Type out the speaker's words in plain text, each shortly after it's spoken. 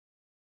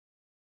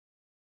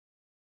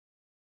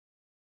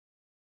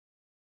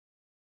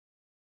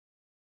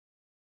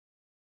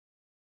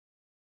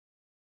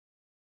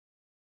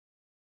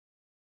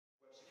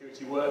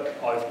Security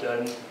work. I've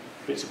done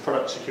bits of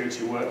product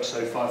security work,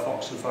 so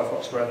Firefox and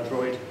Firefox for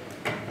Android.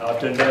 I've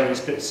done various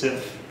bits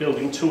of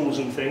building tools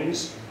and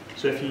things.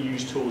 So if you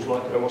use tools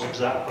like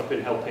OWASP, I've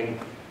been helping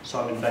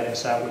Simon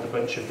Bennett out with a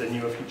bunch of the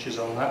newer features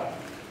on that.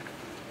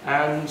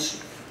 And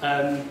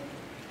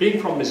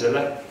being from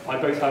Mozilla, I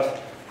both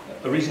have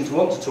a reason to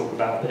want to talk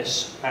about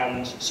this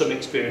and some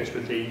experience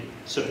with the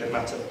subject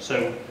matter.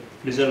 So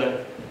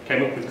Mozilla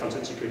came up with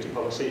content security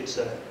policy. It's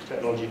a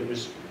technology that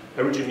was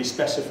originally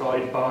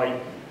specified by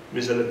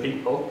Mozilla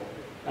people.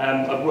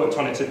 I've worked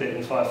on it a bit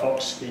in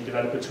Firefox. The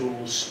developer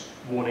tools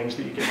warnings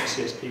that you get in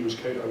CSP was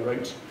code I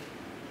wrote.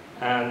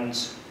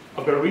 And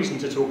I've got a reason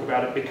to talk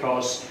about it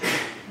because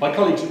my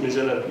colleagues at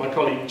Mozilla, my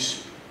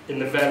colleagues in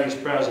the various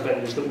browser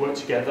vendors that work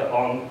together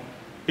on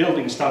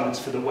building standards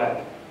for the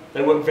web,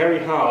 they work very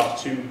hard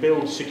to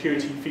build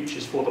security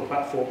features for the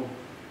platform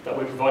that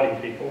we're providing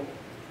people,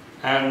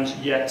 and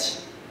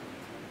yet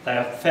they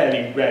are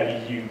fairly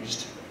rarely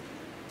used.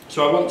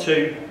 So I want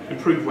to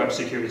improve web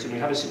security, and we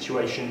have a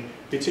situation,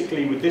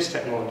 particularly with this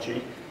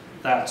technology,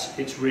 that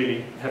it's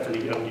really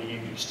heavily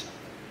underused.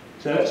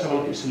 So let's have a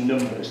look at some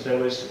numbers. There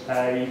was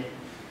a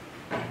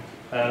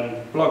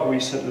blog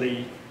post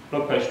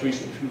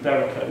recently from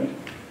Veracode,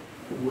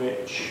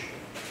 which,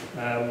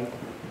 let's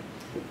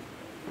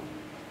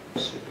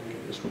see if we can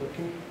get this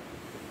working.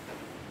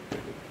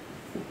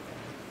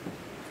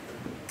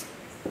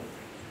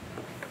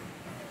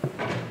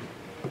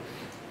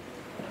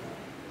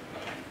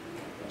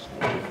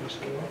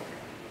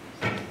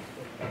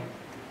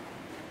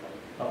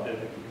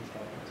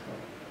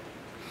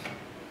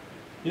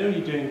 You know, when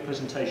you're doing a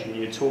presentation,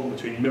 you're torn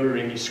between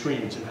mirroring your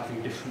screens and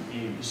having different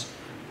views.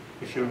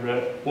 If you're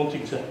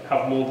wanting to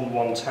have more than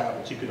one tab,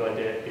 it's a good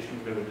idea if you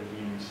mirror the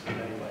views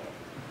anyway.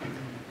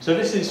 So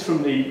this is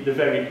from the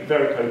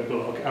Veracode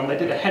blog, and they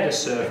did a header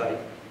survey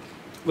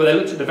where they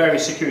looked at the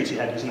various security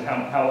headers and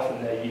how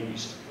often they're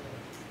used.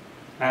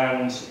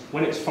 And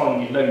when it's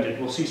finally loaded,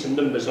 we'll see some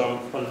numbers on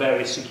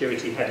various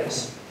security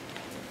headers.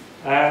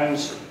 And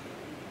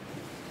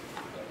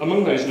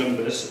among those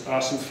numbers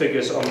are some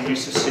figures on the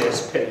use of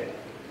CSP.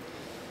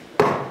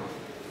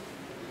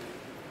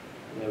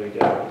 There we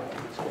go.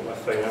 Let's get my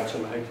phone out,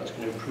 and I hope that's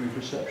going to improve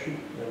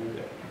reception. There we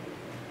go.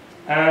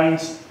 And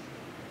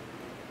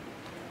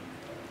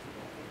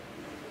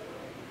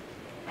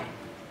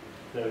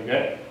there we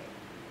go.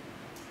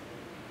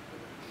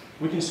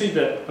 We can see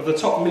that of the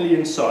top 1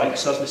 million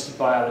sites, as listed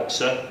by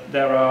Alexa,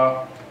 there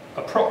are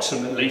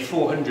approximately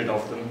 400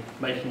 of them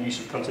making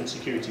use of content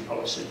security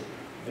policy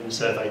in the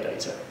survey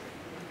data.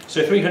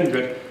 So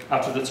 300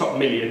 out of the top 1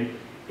 million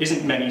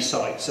isn't many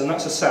sites, and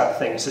that's a sad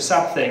thing. It's a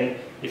sad thing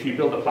if you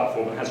build a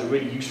platform that has a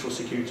really useful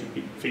security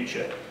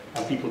feature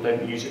and people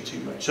don't use it too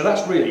much. So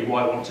that's really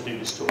why I want to do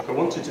this talk. I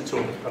wanted to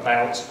talk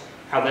about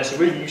how there's a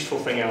really useful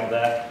thing out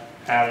there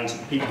and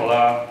people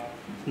are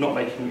not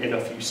making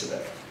enough use of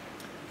it.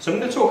 So I'm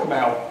going to talk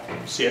about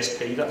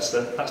CSP, that's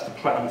the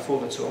plan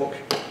for the talk.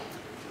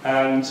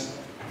 And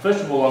first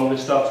of all, I'm going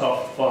to start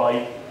off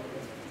by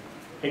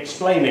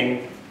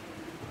explaining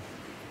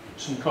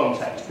some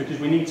context, because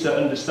we need to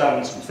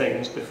understand some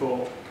things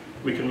before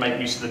we can make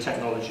use of the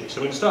technology.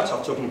 So we're going to start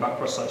off talking about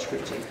cross-site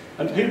scripting.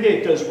 And who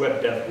here does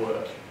web dev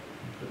work?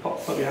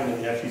 Put your hand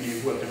in there if you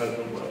do web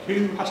development work.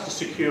 Who has to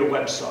secure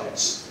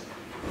websites?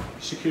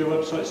 Secure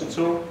websites at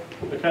all?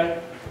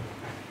 Okay.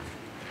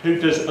 Who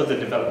does other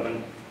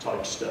development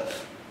type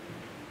stuff?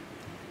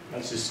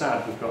 And this is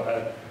sad, we've got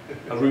a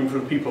room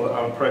full of people that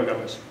aren't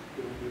programmers.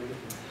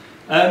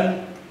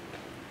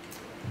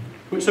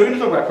 So we're going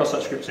to talk about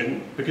cross-site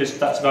scripting because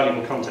that's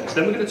valuable context.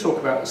 Then we're going to talk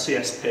about the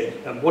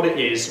CSP and what it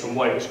is and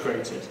why it was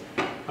created.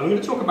 And we're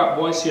going to talk about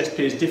why CSP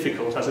is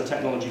difficult as a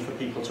technology for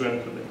people to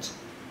implement.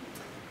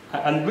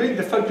 And really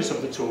the focus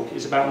of the talk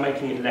is about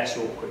making it less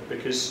awkward,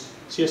 because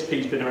CSP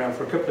has been around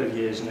for a couple of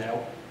years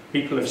now.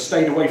 People have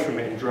stayed away from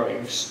it in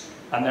droves,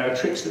 and there are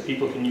tricks that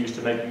people can use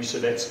to make use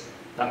of it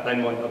that they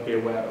might not be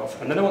aware of.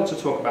 And then I want to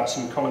talk about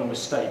some common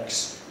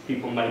mistakes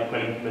people make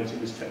when implementing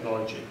this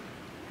technology.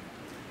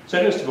 So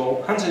first of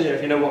all, hands in the air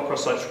if you know what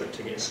cross-site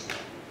scripting is.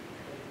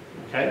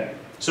 Okay,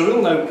 so we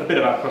all know a bit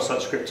about cross-site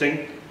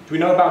scripting. Do we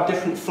know about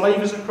different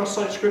flavours of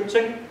cross-site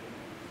scripting?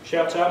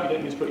 Shout out, you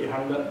don't need to put your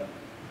hand up.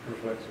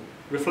 Reflected.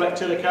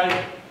 Reflected,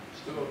 okay.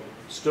 Stored.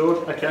 Stored,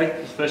 okay.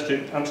 That's the first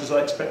two answers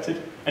I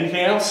expected.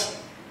 Anything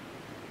else?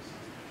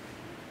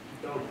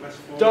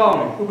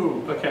 DOM,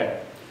 woohoo,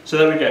 okay. So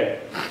there we go.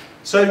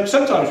 So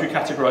sometimes we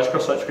categorise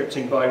cross-site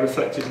scripting by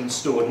reflected and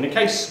stored. And in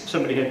case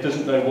somebody here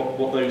doesn't know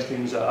what those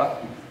things are,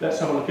 let's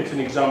have a look at an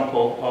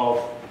example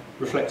of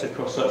reflected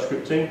cross-site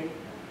scripting.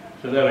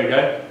 So there we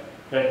go.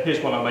 Here's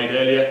one I made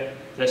earlier.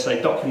 There's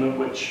a document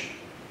which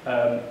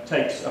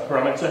takes a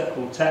parameter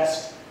called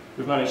test.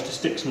 We've managed to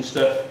stick some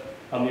stuff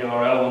on the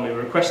URL. When we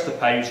request the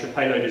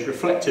payload is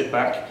reflected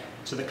back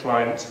to the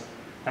client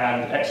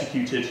and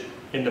executed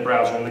in the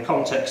browser in the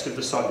context of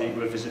the site that you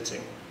were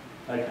visiting.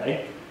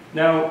 Okay.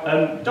 Now,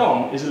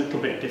 DOM is a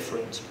little bit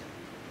different.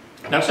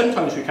 Now,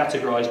 sometimes we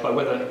categorise by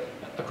whether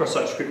a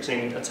cross-site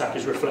scripting attack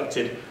is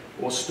reflected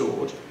or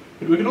stored.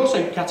 But we can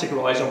also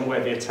categorise on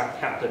where the attack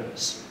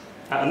happens.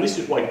 And this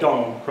is why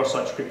DOM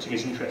cross-site scripting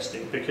is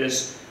interesting,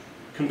 because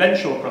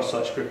conventional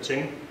cross-site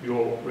scripting,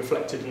 your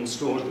reflected and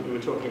stores that we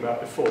were talking about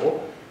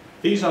before,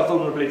 these are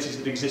vulnerabilities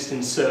that exist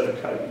in server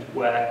code,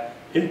 where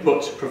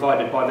input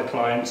provided by the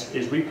client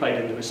is replayed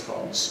in the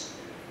response.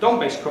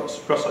 DOM-based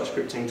cross-site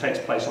scripting takes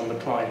place on the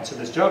client, so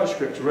there's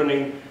JavaScript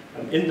running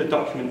in the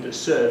document that's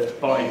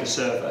served by the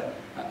server,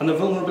 and the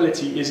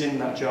vulnerability is in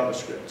that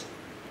JavaScript.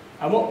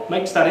 And what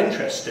makes that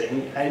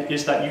interesting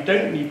is that you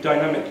don't need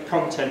dynamic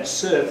content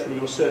served from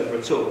your server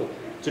at all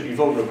to be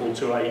vulnerable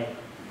to a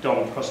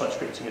DOM cross-site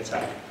scripting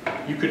attack.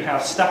 You could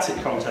have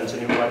static content on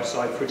your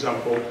website, for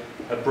example,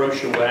 a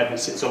brochureware that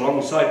sits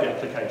alongside the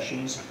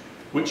applications,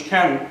 which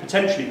can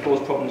potentially cause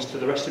problems to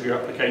the rest of your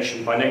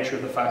application by nature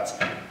of the fact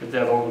that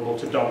they're vulnerable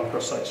to DOM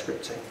cross-site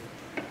scripting.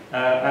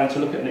 And to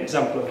look at an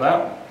example of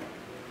that,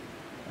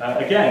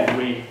 again,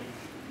 we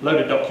load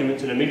a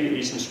document and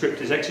immediately some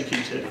script is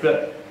executed,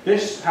 but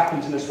this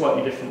happens in a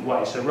slightly different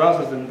way. So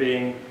rather than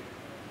being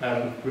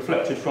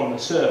reflected from the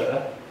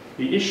server,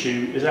 the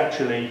issue is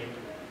actually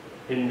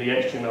in the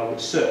HTML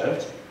that's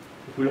served.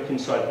 If we look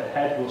inside the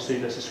head, we'll see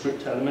there's a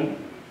script element.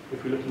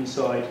 If we look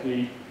inside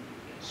the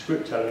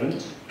script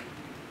element,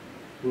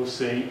 we'll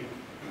see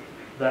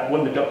that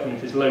when the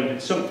document is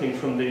loaded, something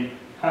from the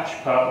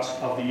hash part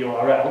of the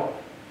URL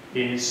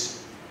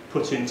is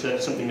put into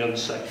something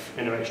unsafe,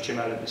 inner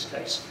HTML in this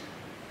case,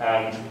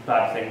 and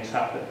bad things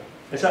happen.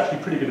 It's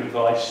actually pretty good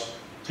advice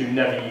to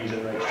never use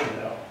inner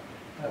HTML.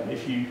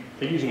 If you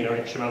are using inner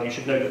HTML, you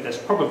should know that there's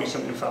probably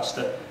something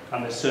faster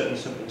and there's certainly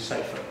something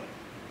safer.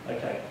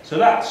 Okay, so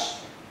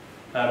that's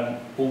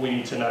all we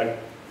need to know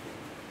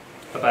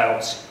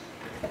about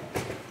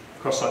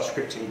cross-site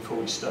scripting before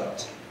we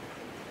start.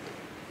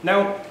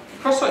 Now,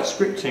 cross-site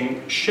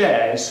scripting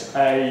shares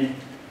an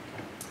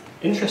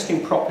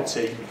interesting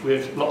property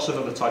with lots of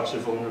other types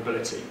of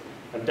vulnerability.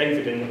 And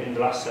David, in the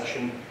last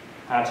session,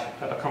 had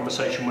a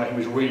conversation where he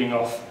was reeling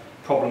off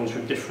problems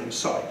with different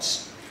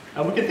sites.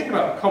 And we can think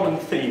about a common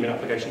theme in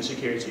application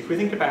security. If we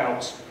think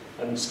about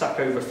stack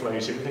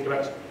overflows, if we think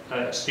about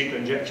SQL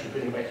injection, if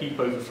we think about heap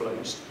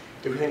overflows,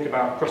 if we think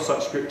about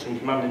cross-site scripting,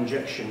 command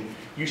injection,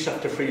 use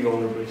after free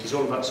vulnerabilities,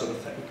 all of that sort of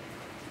thing,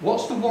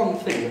 what's the one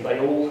thing that they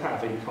all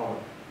have in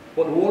common?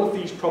 What do all of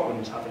these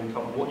problems have in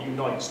common? What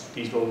unites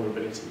these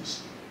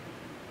vulnerabilities?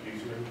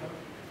 User input.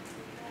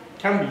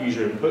 Can be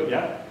user input,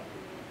 yeah.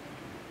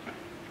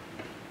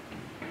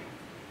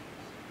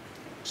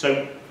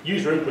 So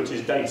user input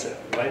is data,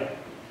 right?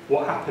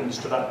 What happens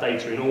to that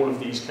data in all of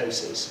these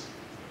cases?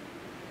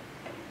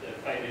 The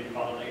failure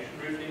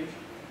validation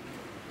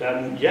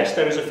routines? Yes,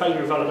 there is a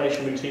failure of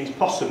validation routines,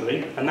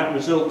 possibly, and that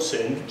results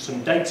in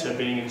some data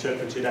being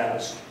interpreted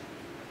as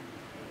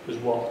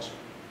what?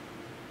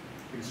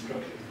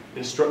 Instruction.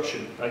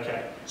 Instruction,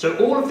 okay. So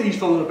all of these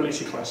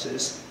vulnerability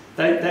classes,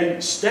 they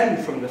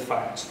stem from the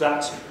fact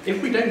that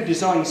if we don't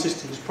design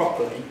systems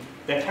properly,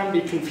 there can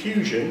be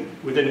confusion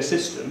within a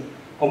system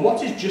on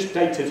what is just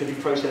data to be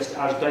processed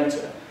as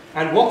data,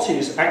 and what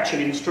is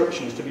actually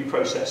instructions to be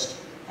processed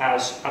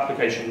as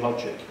application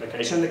logic.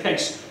 Okay, so in the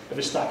case of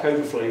a stack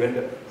overflow, you end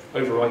up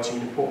overwriting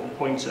an important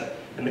pointer.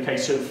 In the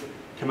case of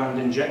command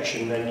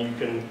injection, then you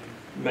can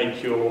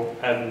make your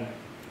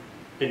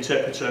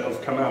interpreter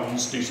of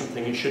commands do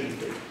something it shouldn't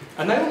do.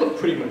 And they all look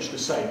pretty much the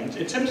same.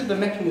 In terms of the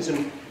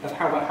mechanism of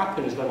how that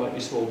happens, there might be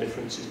small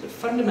differences, but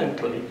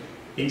fundamentally,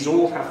 these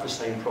all have the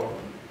same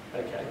problem.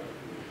 Okay.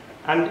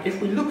 And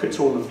if we look at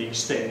all of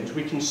these things,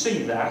 we can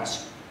see that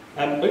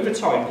over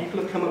time,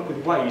 people have come up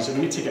with ways of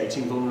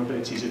mitigating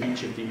vulnerabilities of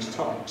each of these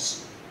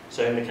types.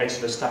 So in the case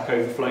of a stack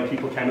overflow,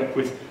 people came up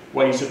with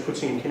ways of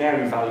putting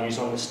canary values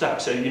on the stack,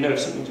 so you know if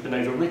something's been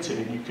overwritten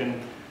and you can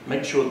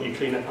make sure that you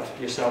clean up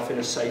after yourself in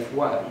a safe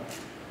way.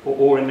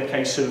 Or in the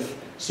case of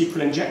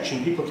SQL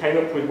injection, people came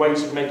up with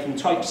ways of making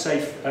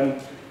type-safe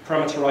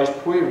parameterized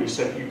queries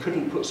so that you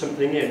couldn't put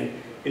something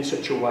in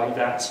such a way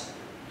that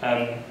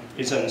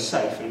is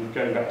unsafe. And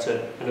going back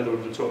to another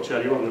of the talks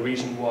earlier on, the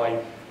reason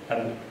why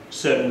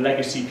certain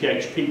legacy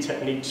PHP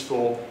techniques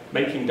for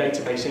making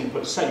database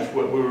input safe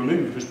were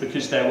removed was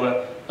because there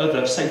were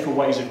other safer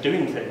ways of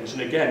doing things.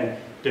 And again,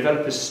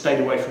 developers stayed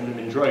away from them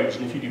in droves,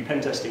 and if you do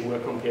pen testing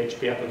work on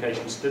PHP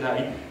applications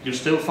today, you'll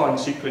still find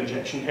SQL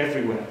injection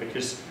everywhere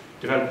because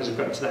developers have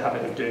got into the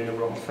habit of doing the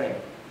wrong thing.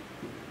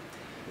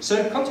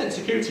 So content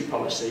security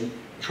policy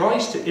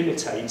tries to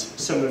imitate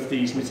some of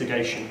these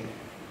mitigation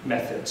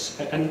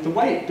methods, and the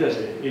way it does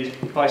it is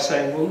by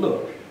saying, well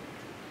look,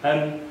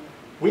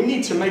 we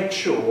need to make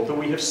sure that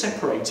we have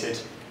separated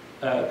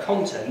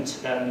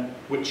content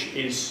which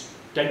is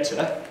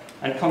data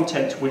and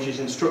content which is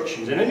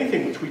instructions, and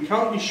anything which we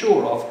can't be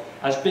sure of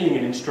as being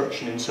an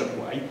instruction in some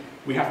way,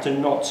 we have to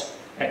not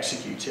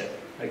execute it.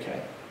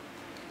 Okay.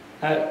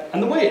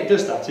 And the way it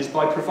does that is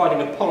by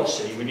providing a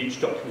policy with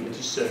each document that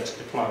is served to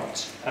the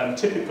client.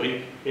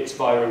 Typically, it's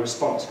via a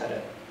response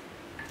header.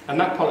 And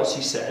that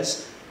policy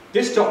says,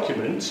 this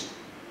document,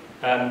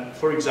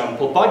 for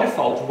example, by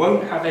default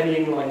won't have any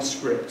inline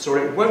scripts,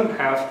 or it won't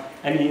have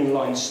any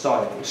inline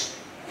styles.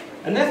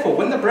 And therefore,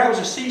 when the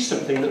browser sees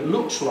something that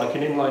looks like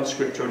an inline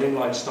script or an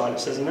inline style, it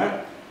says,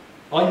 nah,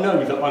 I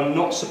know that I'm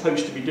not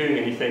supposed to be doing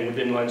anything with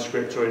inline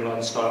script or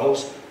inline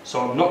styles, so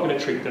I'm not going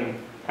to treat them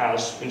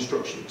as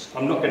instructions.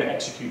 I'm not going to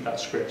execute that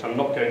script. I'm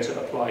not going to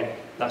apply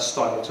that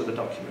style to the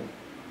document.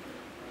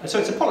 And so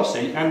it's a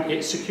policy, and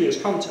it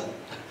secures content.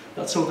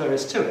 That's all there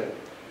is to it.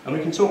 And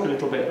we can talk a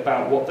little bit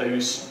about what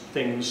those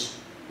things,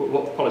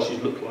 what the policies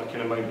look like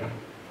in a moment.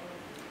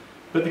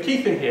 But the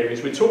key thing here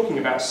is we're talking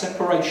about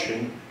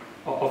separation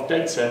of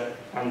data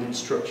and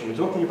instruction. We're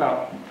talking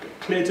about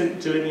clear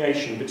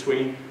delineation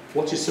between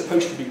what is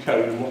supposed to be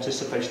code and what is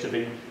supposed to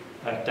be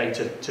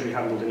data to be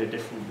handled in a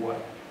different way.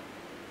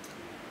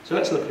 So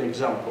let's look at an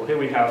example. Here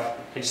we have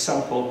a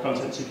sample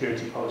content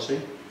security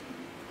policy.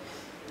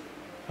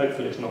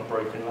 Hopefully it's not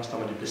broken. Last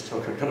time I did this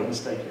talk I got a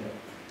mistake in it.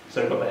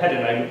 So we've got the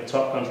header name at the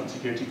top, content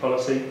security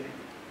policy.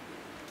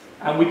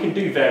 And we can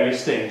do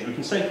various things. We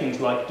can say things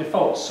like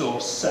default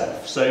source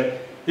self. So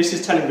this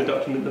is telling the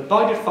document that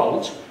by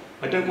default,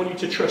 I don't want you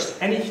to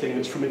trust anything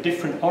that's from a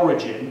different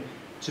origin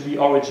to the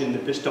origin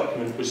that this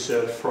document was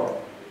served from.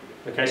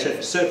 Okay, so if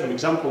it's served from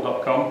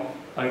example.com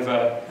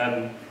over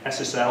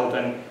SSL,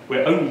 then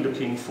we're only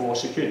looking for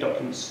secure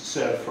documents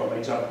served from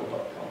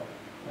example.com.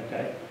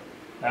 Okay,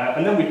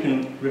 and then we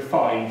can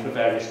refine for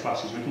various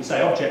classes. We can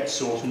say object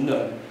source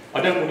none.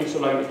 I don't want you to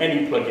load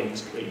any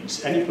plugins,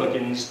 please. Any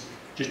plugins,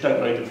 just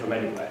don't load them from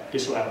anywhere.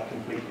 Disallow it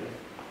completely.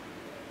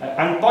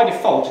 And by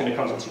default in a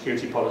content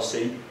security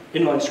policy,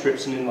 inline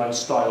scripts and inline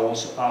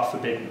styles are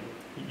forbidden.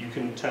 You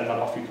can turn that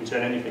off, you can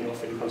turn anything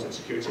off in a content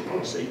security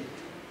policy.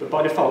 But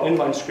by default,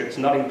 inline scripts,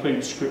 and that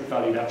includes script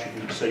valued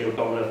attributes, so your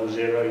DOM level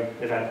 0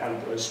 event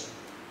handlers,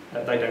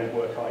 they don't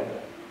work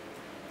either.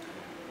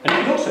 And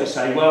you can also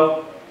say,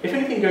 well, if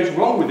anything goes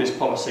wrong with this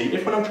policy,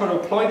 if when I'm trying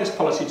to apply this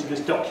policy to this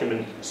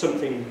document,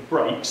 something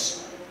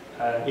breaks,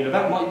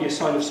 that might be a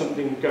sign of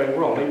something going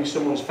wrong. Maybe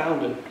someone's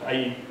found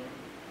a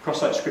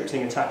cross-site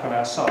scripting attack on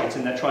our site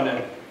and they're trying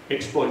to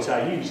exploit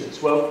our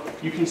users. Well,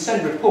 you can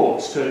send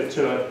reports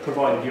to a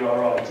provided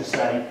URI to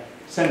say,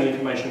 send me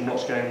information on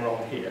what's going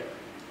wrong here.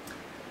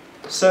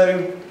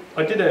 So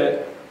I did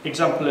an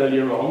example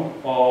earlier on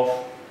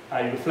of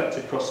a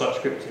reflected cross-site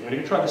scripting. We're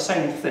going to try the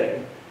same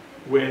thing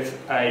with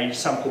a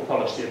sample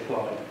policy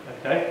applied.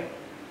 Okay?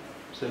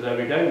 So there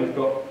we go. We've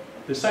got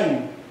the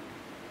same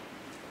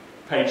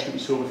page that we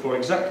saw before,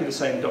 exactly the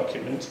same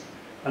document.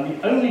 And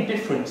the only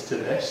difference to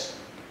this,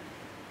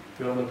 if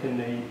you look in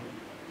the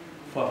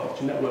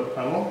Firefox network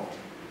panel,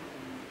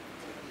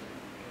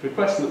 the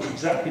request looks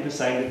exactly the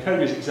same, the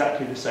code is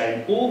exactly the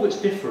same. All that's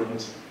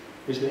different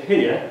is that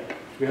here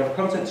we have a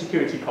content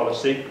security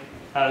policy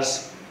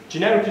as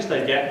generic as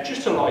they get,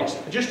 just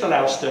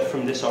allow stuff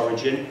from this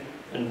origin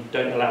and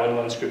don't allow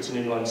inline scripts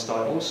and inline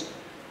styles.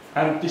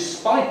 And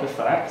despite the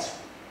fact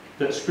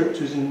that script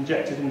was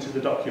injected into the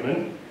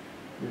document,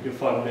 we can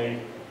find the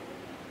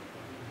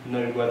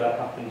node where that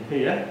happened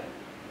here,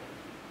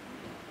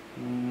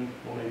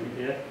 or maybe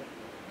here.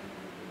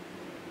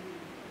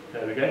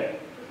 There we go.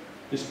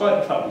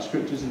 Despite the fact that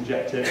script was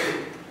injected,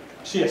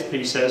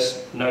 CSP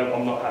says, no,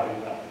 I'm not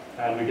having that.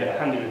 And we get a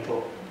handy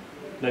little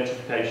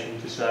notification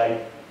to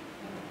say,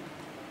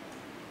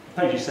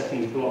 page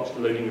settings blocks the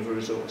loading of a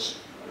resource.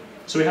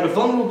 So we had a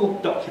vulnerable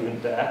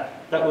document there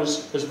that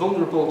was as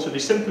vulnerable to the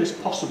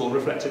simplest possible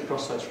reflected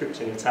cross-site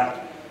scripting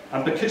attack.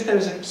 And because there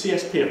was a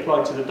CSP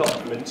applied to the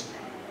document,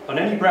 on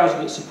any browser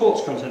that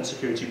supports content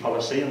security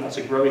policy, and that's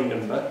a growing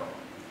number,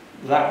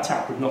 that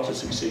attack would not have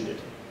succeeded.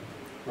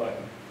 Right.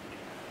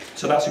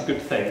 So that's a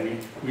good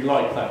thing. We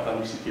like that kind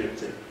of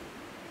security.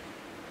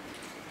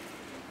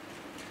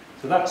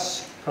 So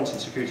that's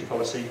content security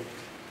policy,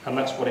 and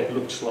that's what it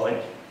looks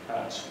like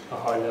at a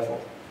high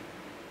level.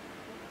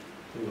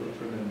 So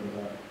we'll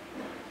remember that.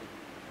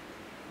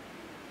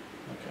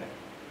 Okay.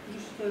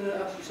 Just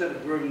as you said, a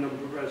growing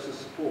number of browsers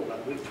support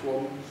that. Which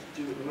ones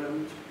do at the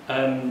moment?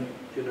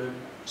 Do you know?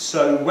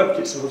 So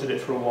WebKit supported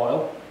it for a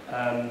while.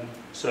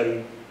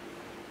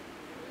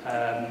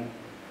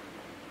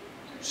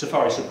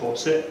 Safari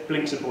supports it.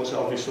 Blink supports it,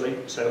 obviously.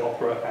 So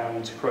Opera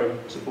and Chrome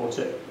support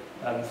it.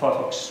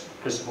 Firefox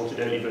has supported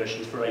early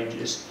versions for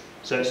ages.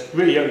 So it's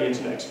really only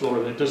Internet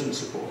Explorer that doesn't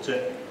support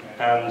it.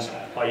 And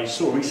I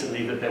saw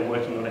recently that they're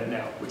working on it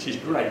now, which is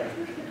great.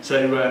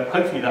 So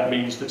hopefully that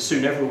means that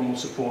soon everyone will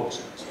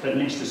support at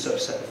least a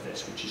subset of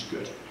this, which is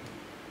good.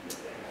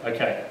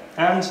 Okay,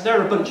 and there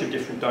are a bunch of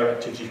different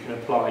directives you can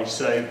apply.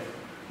 So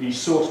the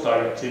source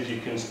directives,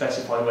 you can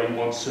specify where you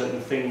want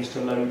certain things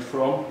to load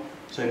from.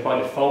 So by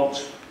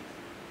default,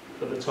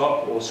 at the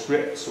top, or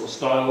scripts, or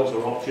styles,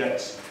 or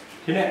objects.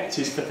 Connect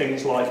is for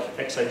things like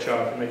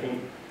XHR, for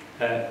making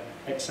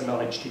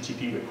XML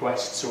HTTP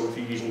requests, or if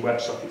you're using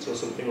WebSockets or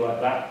something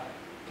like that.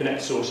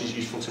 Connect source is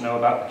useful to know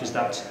about because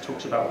that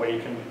talks about where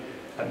you can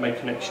make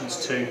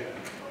connections to,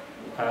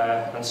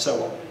 and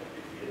so on.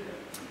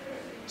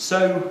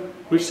 So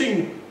we've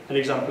seen an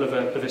example of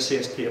a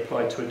CSP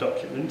applied to a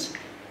document.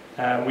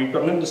 We've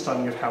got an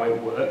understanding of how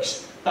it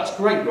works. That's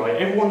great, right?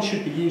 Everyone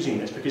should be using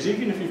this, because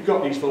even if you've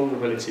got these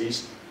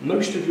vulnerabilities,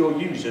 most of your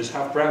users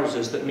have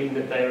browsers that mean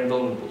that they are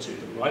invulnerable to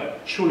them, right?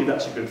 Surely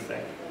that's a good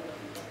thing.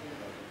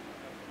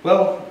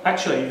 Well,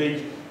 actually,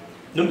 the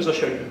numbers I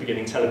showed at the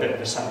beginning tell a bit of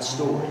a sad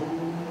story.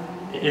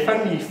 If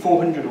only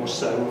 400 or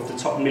so of the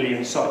top 1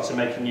 million sites are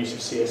making use of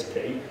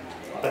CSP,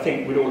 I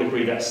think we'd all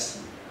agree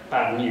that's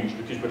bad news,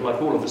 because we'd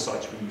like all of the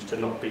sites we use to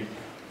not be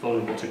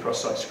vulnerable to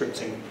cross-site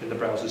scripting in the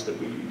browsers that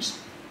we use.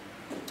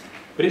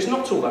 But it's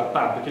not all that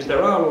bad, because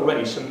there are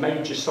already some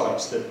major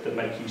sites that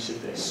make use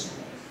of this.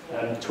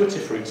 Twitter,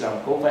 for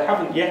example, they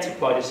haven't yet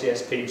applied a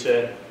CSP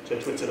to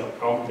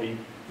twitter.com, the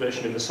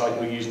version of the site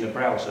we use in the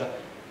browser,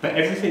 but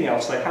everything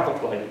else they have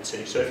applied it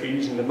to. So if you're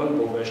using the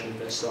mobile version of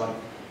their site,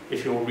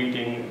 if you're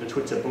reading the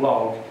Twitter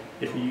blog,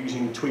 if you're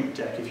using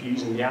TweetDeck, if you're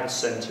using the Ads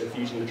Center, if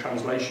you're using the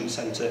Translation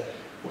Center,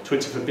 or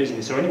Twitter for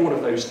Business, or any one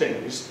of those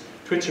things,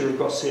 Twitter have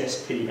got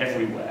CSP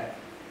everywhere.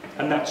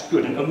 And that's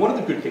good. And one of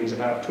the good things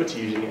about Twitter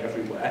using it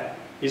everywhere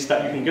is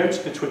that you can go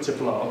to the Twitter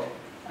blog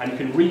and you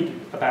can read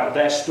about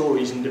their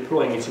stories and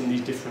deploying it in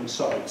these different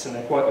sites, and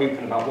they're quite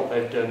open about what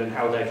they've done and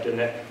how they've done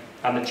it,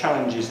 and the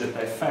challenges that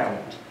they've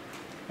found.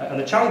 And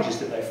the challenges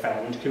that they've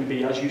found can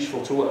be as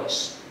useful to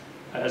us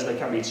as they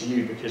can be to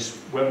you, because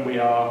when we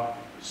are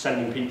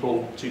sending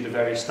people to the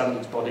various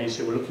standards bodies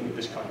who are looking at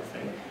this kind of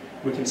thing,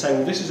 we can say,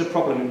 well, this is a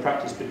problem in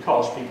practice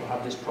because people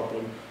have this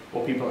problem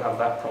or people have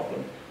that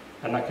problem,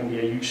 and that can be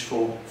a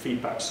useful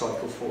feedback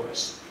cycle for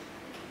us.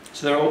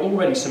 So there are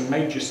already some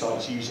major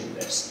sites using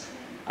this,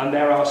 and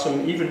there are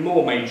some even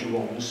more major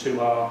ones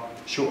who are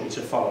shortly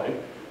to follow,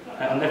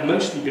 and they've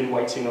mostly been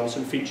waiting on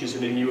some features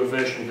in a newer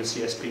version of the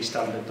CSP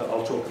standard that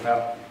I'll talk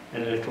about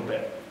in a little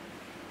bit.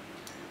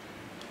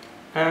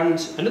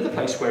 And another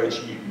place where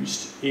it's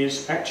used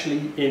is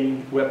actually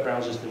in web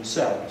browsers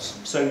themselves.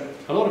 So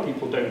a lot of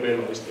people don't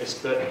realise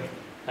this, but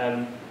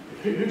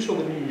who saw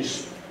the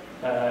news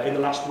in the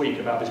last week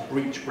about this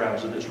breach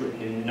browser that's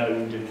written in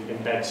Node and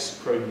embeds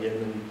Chromium,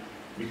 and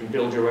you can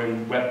build your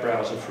own web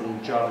browser from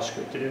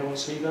JavaScript? Did anyone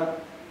see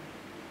that?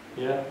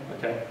 Yeah?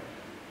 Okay.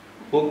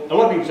 Well, a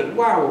lot of people said,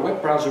 wow, a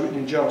web browser written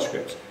in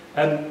JavaScript.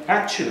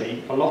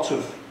 Actually,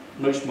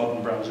 most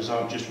modern browsers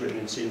aren't just written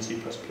in C and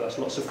C++.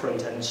 Lots of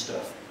front-end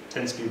stuff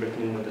tends to be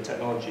written in other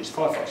technologies.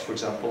 Firefox, for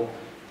example,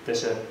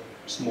 there's a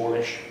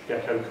smallish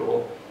Gecko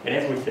core, and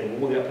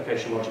everything, all the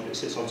application logic that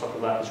sits on top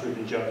of that is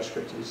written in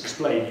JavaScript, and it's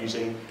displayed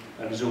using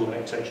Zool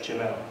and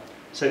XHTML.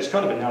 So it's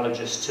kind of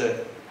analogous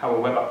to how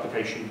a web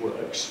application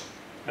works,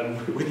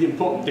 with the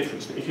important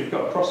difference that if you've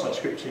got cross-site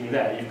scripting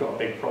there, you've got a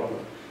big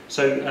problem.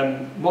 So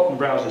modern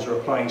browsers are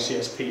applying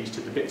CSPs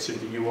to the bits of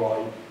the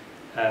UI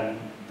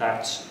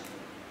that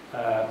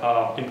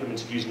are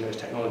implemented using those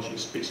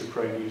technologies. Bits of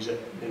Chrome use it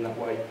in that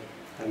way,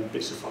 and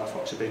bits of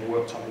Firefox are being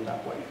worked on in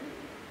that way.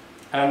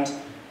 And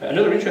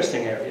another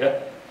interesting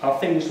area are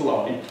things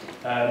like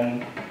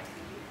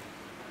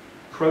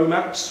Chrome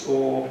apps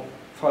or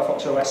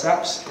Firefox OS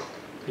apps.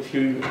 If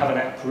you have an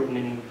app written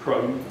in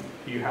Chrome,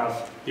 you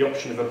have the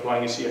option of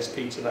applying a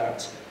CSP to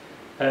that.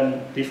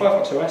 The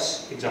Firefox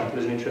OS example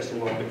is an interesting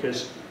one,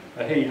 because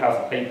here you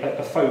have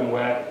a phone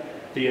where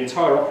the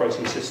entire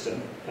operating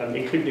system,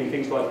 including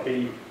things like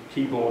the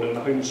keyboard and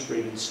the home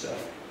screen and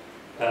stuff,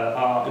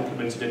 are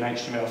implemented in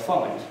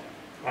HTML5.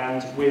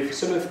 And with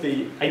some of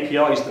the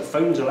APIs that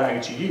phones allow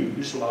you to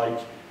use, like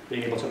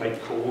being able to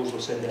make calls or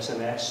send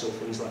SMS or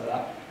things like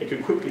that, it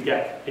could quickly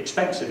get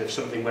expensive if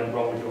something went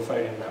wrong with your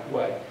phone in that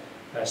way.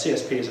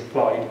 CSP is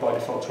applied by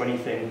default to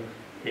anything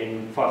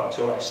in Firefox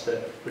OS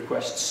that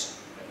requests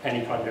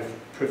any kind of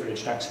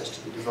privileged access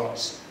to the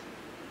device.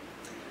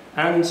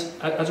 And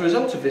as a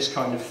result of this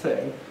kind of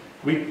thing,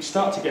 we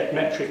start to get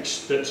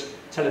metrics that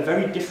tell a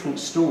very different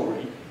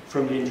story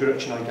from the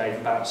introduction I gave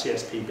about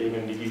CSP being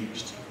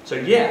underused. So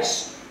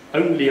yes,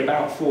 only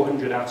about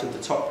 400 out of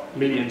the top 1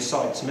 million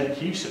sites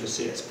make use of a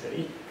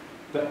CSP,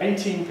 but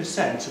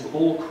 18% of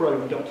all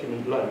Chrome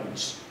document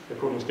loads,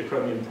 according to the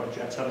Chromium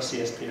project, have a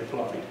CSP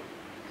applied.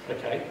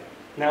 Okay?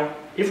 Now,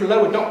 if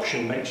low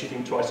adoption makes you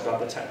think twice about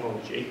the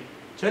technology,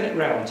 turn it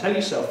round, tell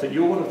yourself that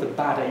you're one of the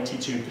bad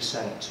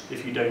 82%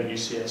 if you don't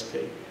use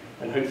CSP,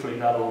 and hopefully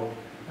that'll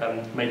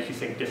make you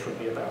think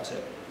differently about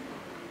it.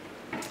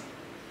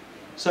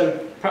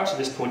 So perhaps at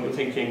this point you're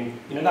thinking,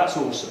 that's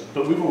awesome,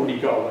 but we've already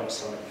got a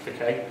website,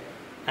 okay?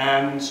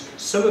 And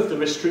some of the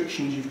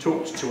restrictions you've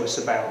talked to us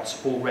about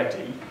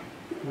already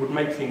would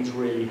make things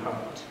really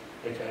hard,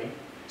 okay?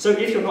 So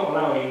if you're not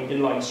allowing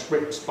inline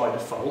scripts by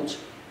default,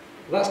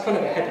 that's kind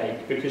of a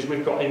headache, because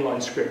we've got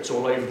inline scripts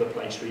all over the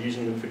place. We're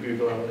using them for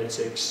Google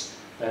Analytics.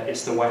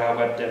 It's the way our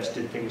web devs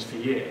did things for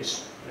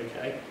years,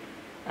 okay?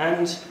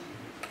 And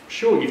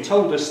sure, you've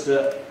told us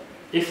that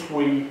if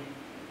we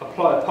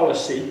apply a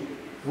policy,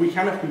 we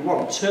can, if we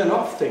want, turn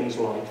off things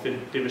like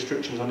the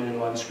restrictions on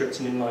inline scripts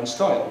and inline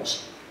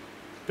styles.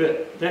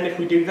 But then if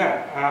we do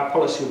that, our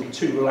policy will be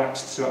too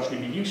relaxed to actually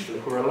be useful.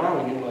 If we're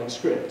allowing inline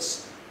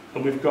scripts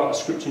and we've got a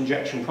script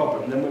injection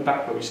problem, then we're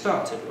back where we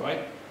started, right?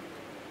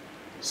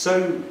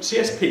 So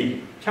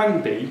CSP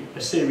can be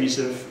a series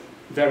of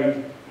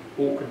very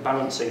awkward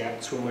balancing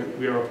act when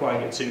we are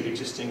applying it to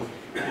existing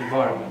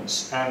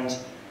environments, and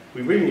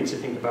we really need to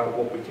think about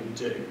what we can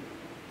do.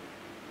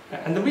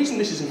 And the reason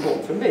this is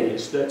important for me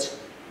is that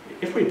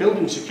if we're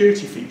building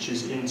security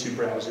features into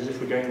browsers, if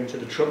we're going to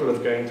the trouble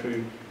of going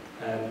through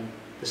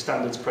the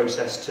standards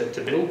process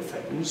to build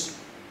things,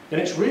 then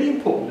it's really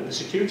important that the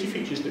security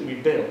features that we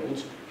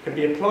build can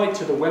be applied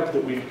to the web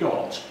that we've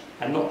got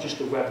and not just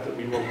the web that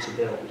we want to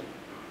build.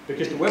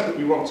 Because the web that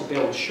we want to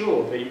build,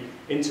 sure, the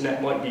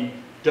internet might be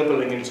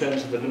doubling in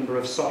terms of the number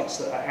of sites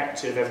that are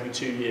active every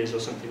 2 years or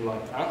something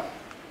like that,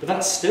 but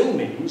that still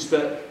means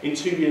that in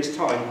 2 years'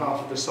 time,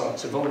 half of the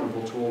sites are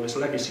vulnerable to all this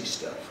legacy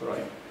stuff,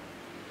 right?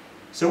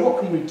 So what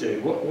can we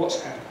do?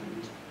 What's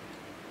happened?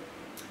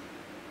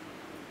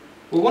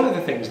 Well, one of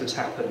the things that's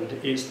happened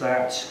is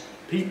that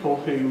people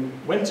who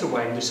went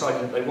away and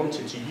decided that they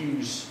wanted to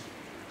use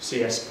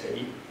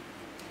CSP,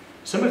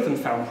 some of them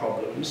found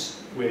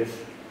problems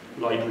with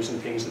libraries and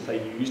things that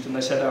they used, and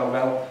they said, oh,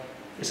 well,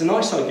 it's a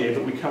nice idea,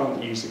 but we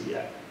can't use it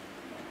yet.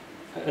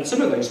 And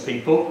some of those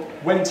people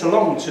went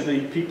along to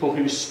the people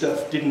whose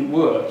stuff didn't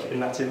work in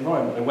that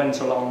environment. They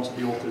went along to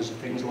the authors of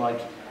things like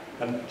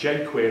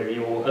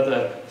jQuery or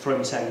other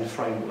front-end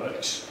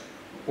frameworks,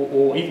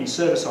 or even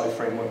server-side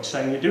frameworks,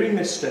 saying you're doing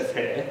this stuff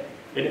here,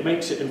 and it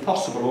makes it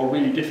impossible or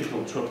really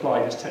difficult to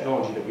apply this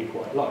technology that we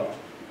quite like.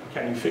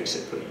 Can you fix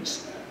it,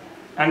 please?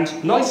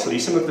 And nicely,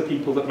 some of the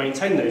people that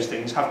maintain those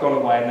things have gone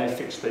away and they've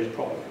fixed those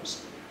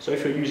problems. So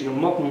if you're using a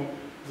modern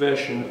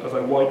version of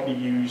a widely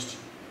used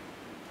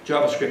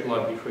JavaScript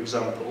library, for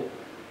example,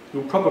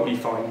 you'll probably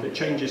find that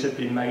changes have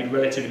been made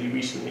relatively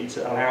recently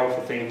to allow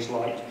for things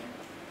like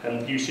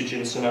usage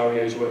in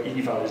scenarios where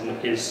eval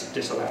is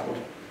disallowed,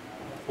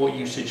 or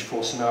usage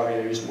for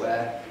scenarios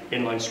where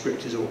inline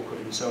script is awkward,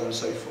 and so on and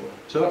so forth.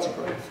 So that's a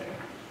great thing.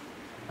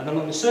 And then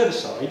on the server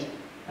side,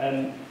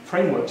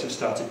 frameworks have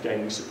started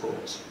gaining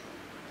support.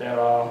 There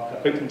are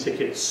open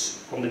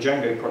tickets on the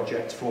Django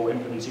project for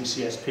implementing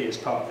CSP as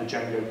part of the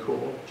Django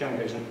core.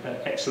 Django is an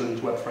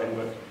excellent web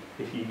framework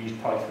if you use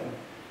Python,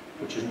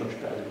 which is much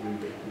better than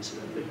Ruby,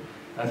 incidentally.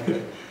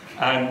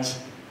 And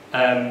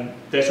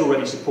there's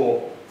already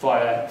support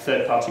via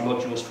third-party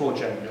modules for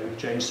Django.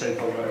 James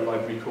Sopel wrote a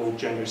library called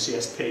Django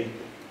CSP,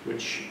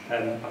 which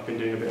I've been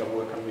doing a bit of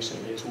work on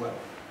recently as well.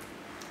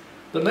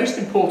 But most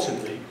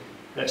importantly,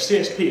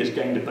 CSP has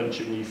gained a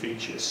bunch of new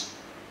features.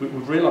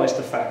 We've realised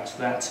the fact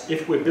that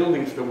if we're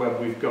building for the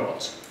web we've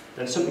got,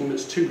 then something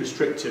that's too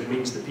restrictive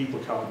means that people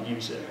can't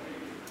use it.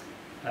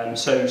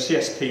 So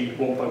CSP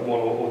 1.1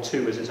 or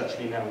 2, as it's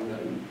actually now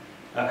known,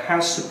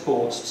 has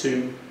support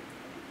to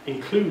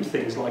include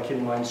things like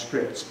inline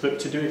scripts, but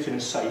to do it in a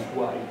safe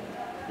way.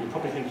 You're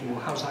probably thinking,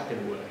 well, how's that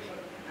going to work?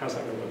 How's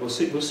that going to work?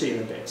 We'll see in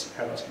a bit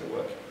how that's going to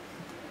work.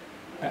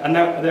 And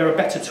now there are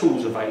better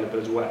tools available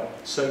as well.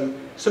 So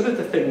some of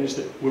the things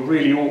that were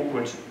really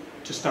awkward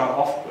to start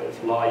off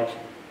with, like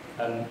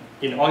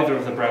in either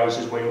of the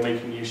browsers where you're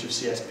making use of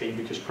CSP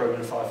because Chrome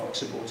and Firefox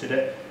supported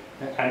it,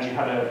 and you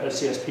had a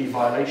CSP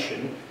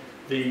violation,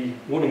 the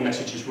warning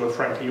messages were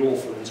frankly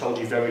awful and told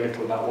you very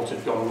little about what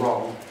had gone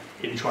wrong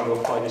in trying to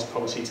apply this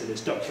policy to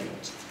this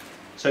document.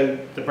 So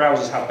the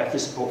browsers have better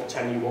support for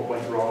telling you what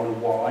went wrong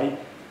and why,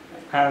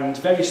 and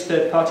various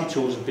third-party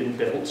tools have been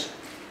built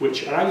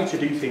which allow you to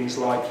do things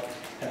like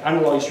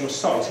analyse your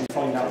site and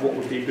find out what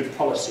would be a good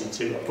policy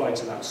to apply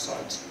to that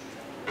site.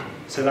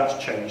 So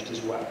that's changed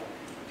as well.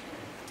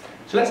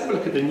 So let's have a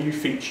look at the new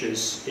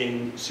features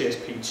in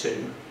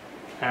CSP2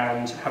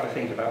 and have a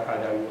think about how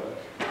they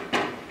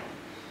work.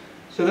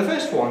 So the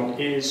first one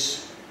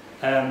is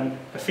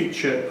a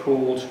feature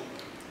called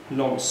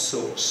nonce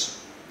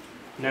source.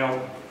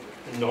 Now,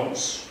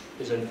 nonce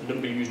is a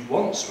number used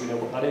once, we know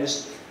what that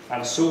is,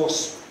 and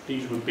source,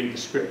 these would be the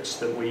scripts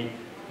that we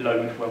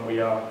load when we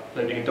are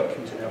loading a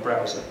document in our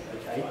browser.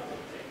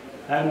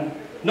 Okay?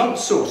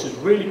 Nonce source is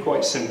really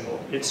quite simple.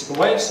 It's a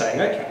way of saying,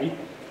 okay,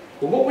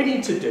 well, what we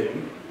need to do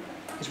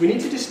is we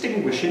need to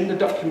distinguish in the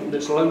document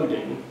that's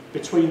loading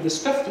between the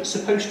stuff that's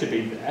supposed to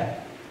be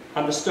there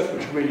and the stuff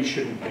which really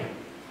shouldn't be.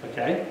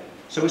 Okay?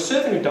 So we're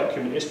serving a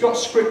document, it's got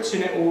scripts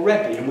in it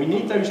already, and we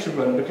need those to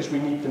run because we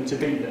need them to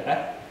be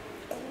there.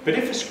 But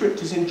if a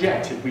script is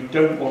injected, we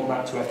don't want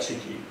that to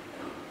execute.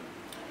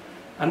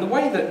 And the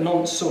way that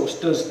nonce source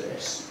does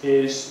this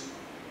is,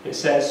 it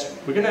says,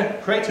 we're going to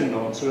create a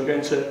nonce, and we're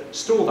going to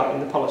store that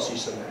in the policy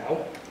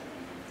somehow.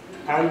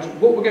 And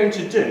what we're going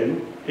to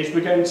do is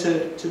we're going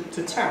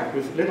to tag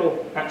with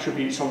little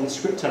attributes on the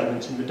script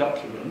elements in the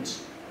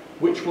document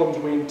which ones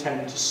we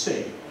intend to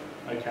see.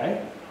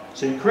 Okay?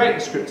 So you create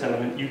the script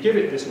element, you give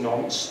it this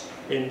nonce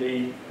in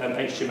the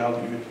HTML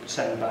that you would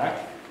send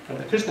back, and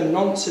because the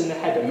nonce in the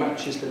header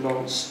matches the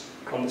nonce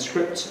on the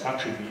script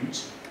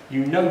attribute,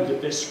 you know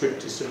that this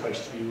script is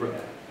supposed to be run.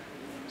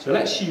 So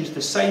let's use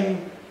the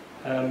same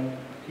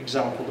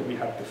example that we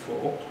had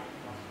before.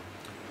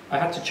 I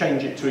had to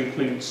change it to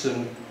include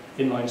some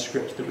inline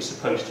script that was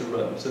supposed to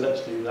run, so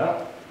let's do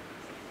that.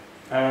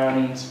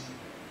 And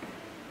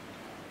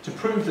to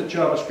prove that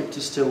JavaScript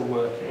is still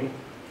working,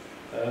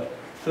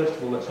 first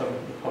of all, let's have a look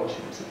at the policy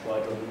that's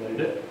applied when we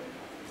load it.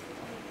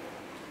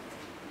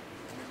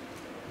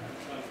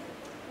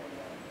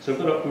 So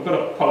we've got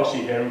a policy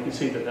here, and we can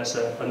see that there's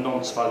a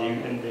nonce value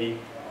in the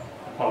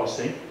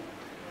policy.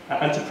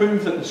 And to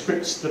prove that the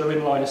scripts that are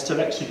in line are still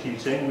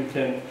executing, we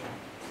can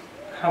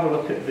have a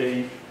look at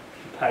the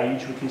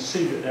page. We can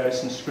see that there are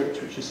some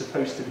scripts which are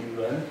supposed to be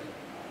run.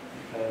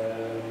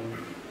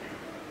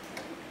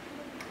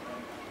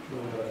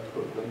 Where did I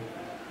put them?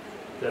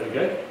 There we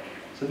go.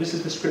 So this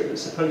is the script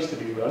that's supposed to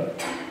be run.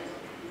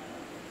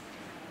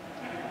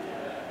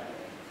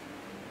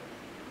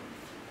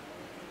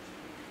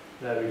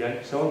 There we go.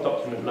 So on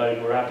document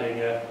load, we're adding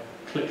a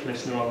click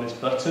listener on this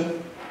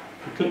button.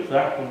 We click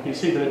that, and we can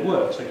see that it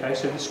works. Okay,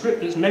 so the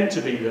script that's meant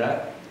to be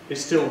there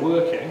is still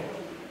working,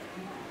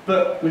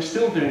 but we're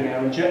still doing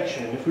our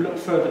injection. And if we look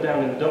further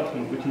down in the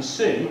document, we can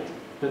see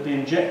that the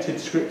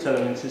injected script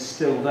element is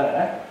still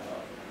there.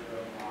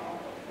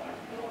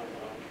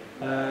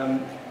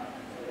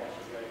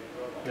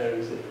 There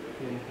is it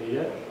in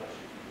here.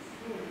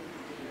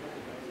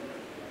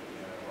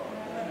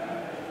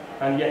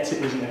 And yet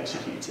it isn't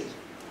executed.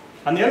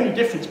 And the only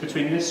difference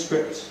between this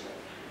script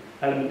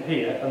element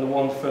here and the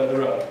one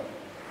further up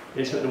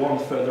is that the one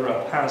further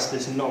up has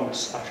this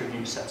nonce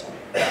attribute set on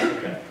it.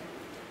 Okay.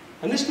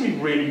 And this can be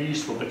really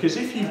useful, because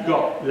if you've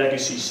got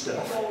legacy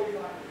stuff,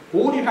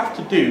 all you have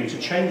to do to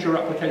change your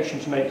application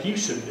to make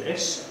use of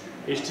this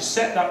is to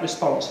set that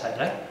response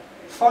header,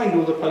 find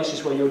all the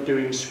places where you're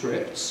doing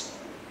scripts,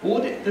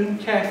 audit them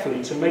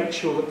carefully to make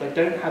sure that they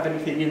don't have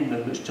anything in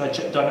them that's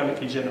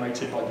dynamically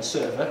generated by the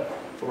server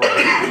for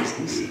obvious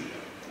reasons,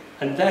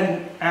 and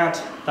then add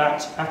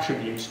that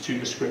attribute to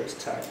the script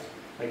tag.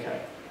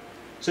 Okay.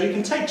 So you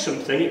can take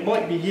something, it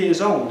might be years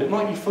old, it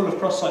might be full of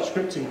cross-site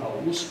scripting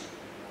holes,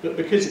 but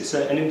because it's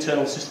an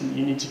internal system that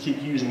you need to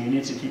keep using, you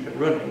need to keep it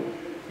running,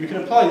 you can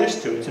apply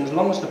this to it, and as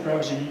long as the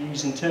browser you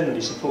use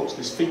internally supports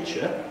this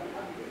feature,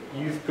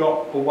 you've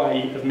got a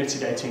way of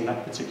mitigating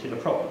that particular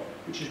problem,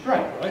 which is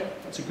great, right?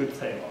 That's a good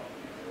thing.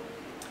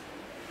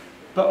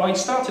 But I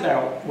started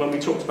out, when we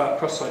talked about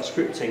cross-site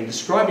scripting,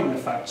 describing the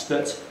fact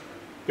that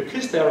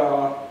because there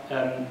are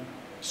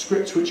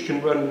scripts which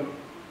can run,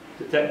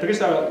 because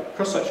there are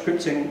cross-site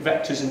scripting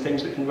vectors and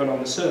things that can run on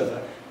the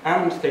server,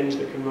 and things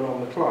that can run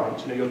on the client,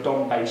 you know, your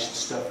DOM-based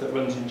stuff that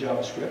runs in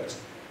JavaScript,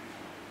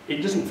 it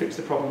doesn't fix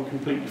the problem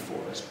completely for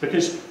us,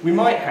 because we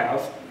might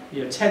have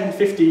 10,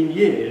 15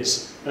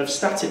 years of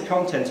static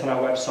content on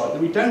our website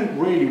that we don't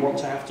really want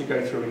to have to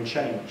go through and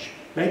change.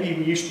 Maybe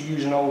we used to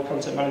use an old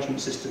content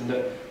management system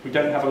that we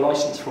don't have a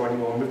license for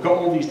anymore, and we've got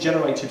all these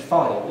generated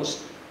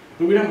files,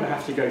 but we don't want to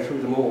have to go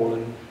through them all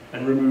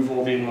and remove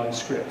all the inline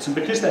scripts. And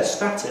because they're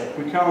static,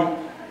 we can't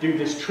do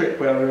this trick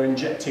where we're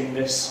injecting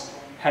this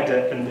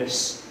header and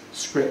this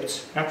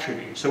script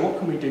attribute. So what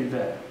can we do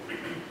there?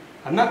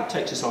 And that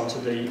takes us on to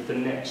the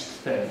next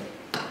thing.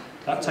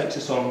 That takes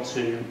us on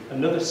to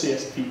another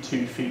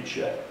CSP2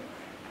 feature,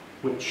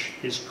 which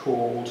is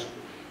called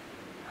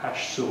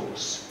hash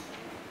source.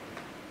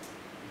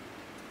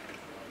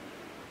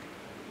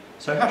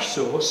 So hash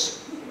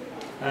source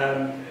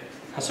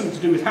has something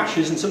to do with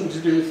hashes and something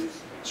to do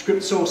with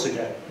script source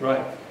again,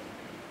 right?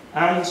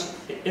 And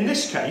in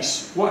this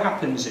case, what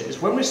happens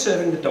is, when we're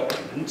serving the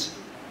document,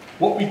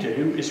 what we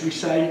do is we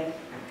say,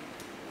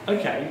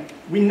 okay,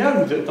 we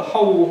know that the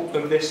whole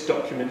of this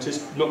document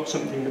is not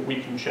something that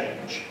we can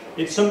change.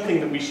 It's something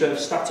that we serve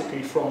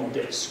statically from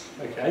disk,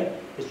 okay?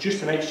 It's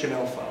just an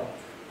HTML file.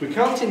 We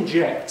can't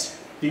inject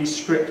these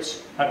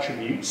script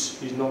attributes,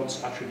 these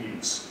nonce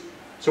attributes.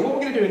 So what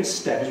we're going to do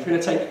instead is we're going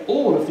to take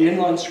all of the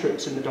inline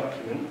scripts in the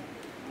document,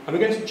 and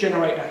we're going to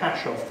generate a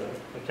hash of them,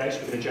 okay? So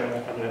we're going to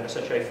generate, I don't know,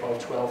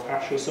 SHA-512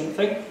 hash or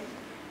something,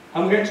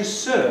 and we're going to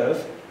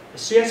serve a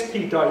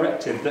CSP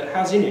directive that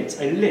has in it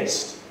a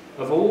list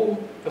of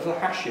all of the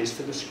hashes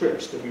for the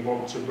scripts that we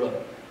want to run.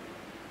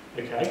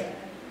 Okay?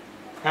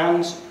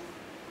 And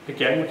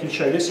again, we can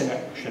show this in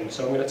action.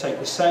 So I'm going to take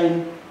the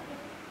same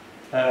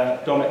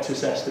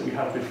DOM-XSS that we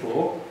had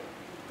before.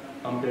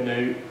 I'm going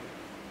to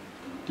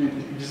do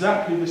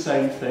exactly the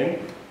same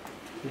thing.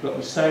 We've got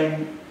the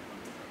same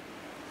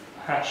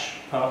hash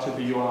part of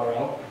the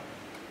URL.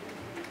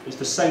 It's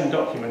the same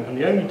document, and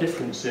the only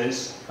difference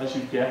is, as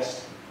you've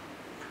guessed,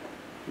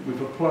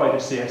 we've applied a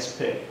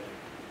CSP.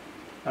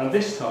 And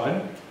this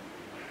time,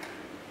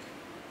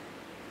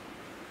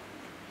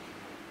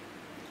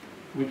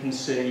 we can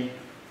see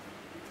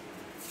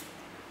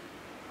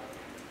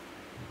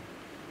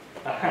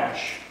a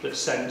hash that's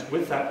sent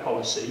with that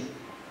policy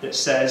that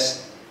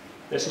says,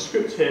 there's a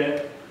script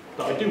here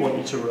that I do want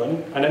you to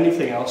run, and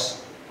anything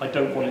else, I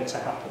don't want it to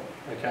happen.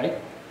 Okay?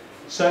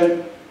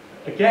 So,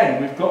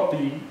 again, we've got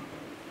the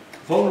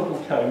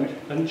vulnerable code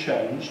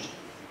unchanged.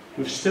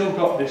 We've still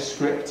got this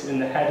script in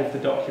the head of the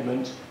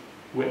document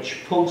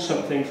which pulls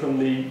something from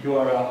the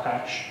URL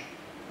hash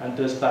and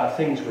does bad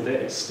things with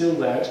it. It's still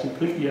there, it's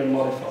completely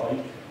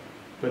unmodified.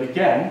 But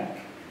again,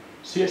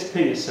 CSP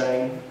is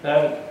saying,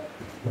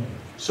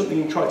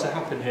 something tried to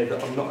happen here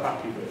that I'm not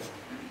happy with.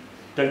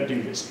 Don't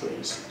do this,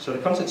 please. So the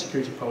content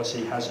security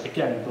policy has,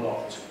 again,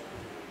 blocked.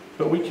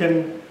 But we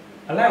can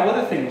allow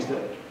other things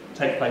that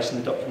take place in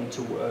the document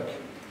to work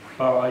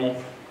by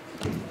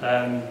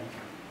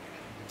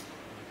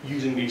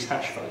using these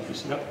hash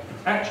values. Now,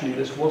 actually,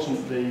 this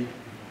wasn't the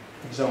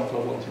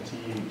example I wanted to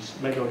use.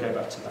 Maybe I'll go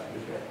back to that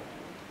in a bit.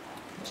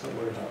 Let's not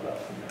worry about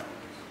that for now.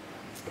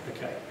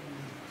 Okay.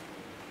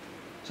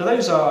 So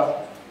those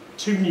are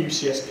two new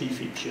CSP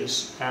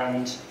features,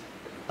 and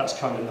that's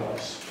kind of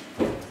nice.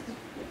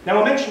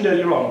 Now, I mentioned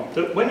earlier on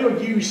that when you're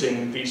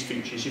using these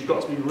features, you've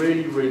got to be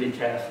really, really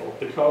careful,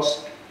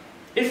 because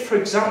if, for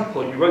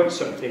example, you wrote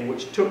something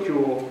which took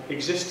your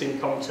existing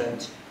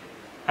content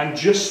and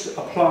just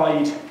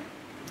applied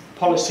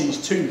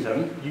policies to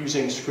them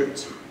using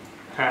script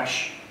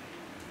hash,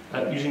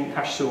 using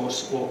hash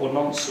source or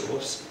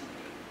non-source,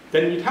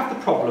 then you'd have the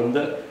problem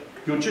that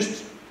you're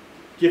just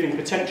giving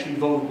potentially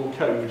vulnerable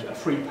code a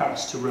free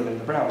pass to run in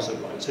the browser,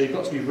 right? So you've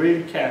got to be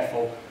really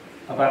careful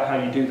about how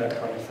you do that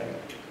kind of thing.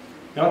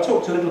 Now, I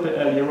talked a little bit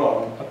earlier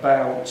on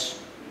about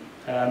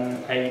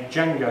a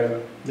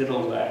Django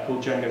middle layer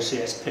called Django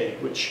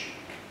CSP, which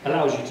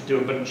allows you to do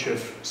a bunch of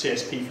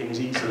CSP things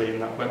easily in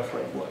that web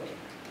framework.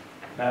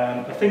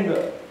 A thing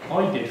that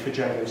I did for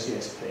Django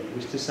CSP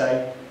was to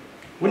say,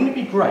 wouldn't it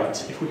be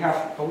great if we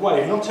have a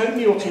way of not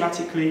only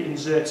automatically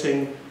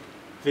inserting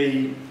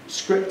the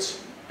script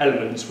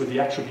elements with the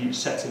attributes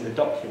set in the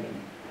document,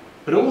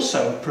 but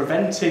also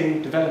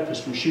preventing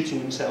developers from shooting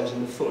themselves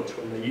in the foot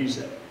when they use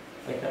it.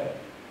 Okay.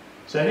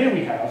 So here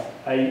we have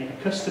a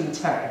custom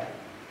tag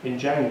in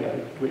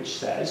Django which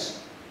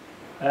says,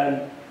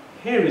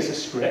 here is a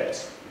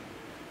script,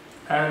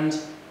 and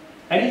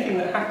anything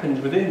that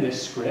happens within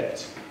this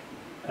script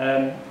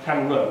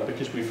can run,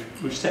 because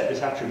we've set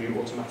this attribute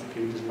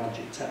automatically with this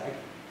magic tag.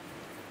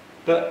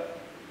 But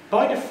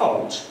by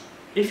default,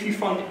 if you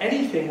find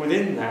anything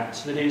within that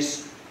that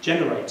is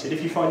generated,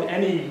 if you find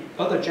any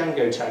other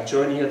Django tags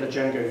or any other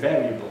Django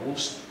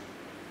variables,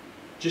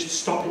 just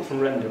stop it from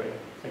rendering,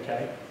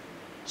 okay?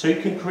 So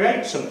you can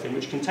create something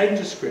which contains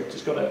a script,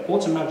 it's got an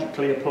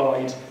automatically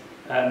applied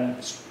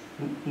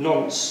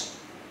nonce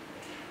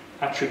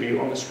attribute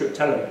on the script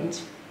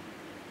element,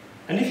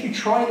 and if you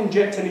try and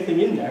inject anything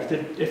in there,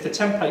 if the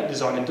template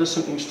designer does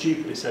something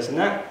stupid, it says,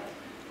 nah,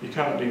 you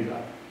can't do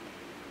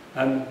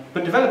that.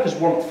 But developers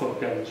want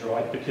foot guns,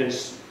 right?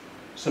 Because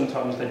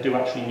sometimes they do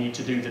actually need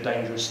to do the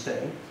dangerous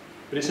thing.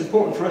 But it's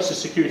important for us as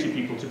security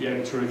people to be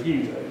able to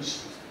review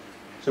those.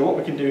 So what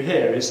we can do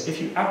here is,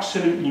 if you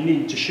absolutely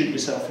need to shoot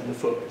yourself in the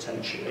foot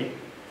potentially,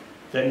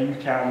 then you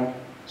can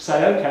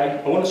say,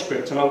 okay, I want a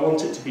script and I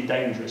want it to be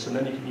dangerous, and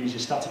then you can use your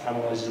static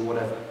analyzers or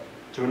whatever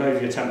to run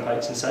over your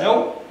templates and say,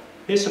 oh,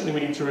 here's something we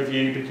need to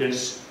review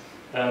because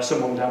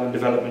someone down in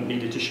development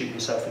needed to shoot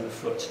himself in the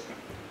foot.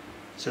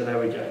 So there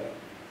we go.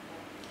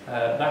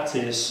 That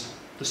is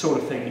the sort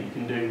of thing that you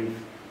can do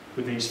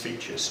with these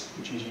features,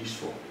 which is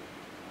useful.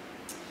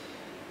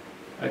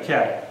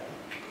 Okay.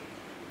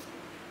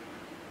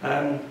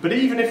 But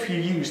even if you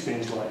use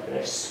things like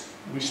this,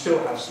 we still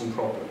have some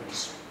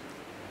problems.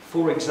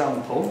 For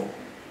example,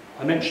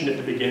 I mentioned at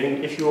the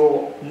beginning, if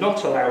you're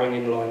not allowing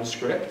inline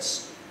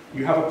scripts,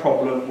 you have a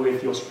problem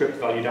with your script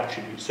valued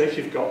attributes. So if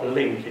you've got a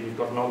link and you've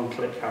got an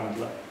on-click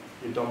handler,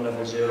 your DOM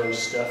level 0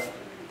 stuff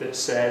that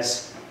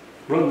says,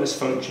 run this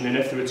function, and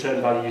if the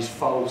return value is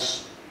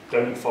false,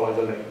 don't follow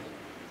the link.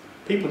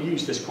 People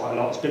use this quite a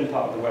lot, it's been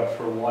part of the web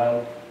for a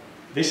while.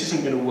 This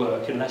isn't going to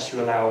work unless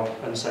you allow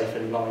unsafe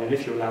inline, and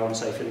if you allow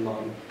unsafe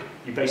inline,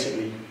 you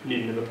basically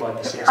needn't have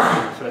applied the CSP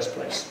in the first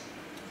place.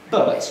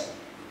 But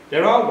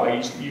there are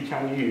ways that you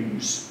can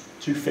use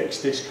to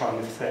fix this kind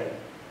of thing.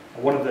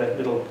 And one of the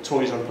little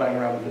toys I'm playing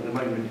around with at the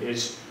moment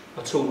is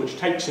a tool which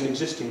takes an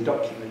existing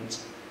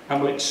document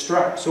and will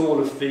extract all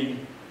of the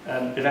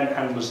event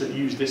handlers that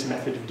use this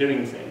method of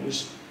doing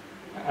things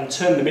and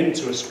turn them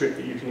into a script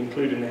that you can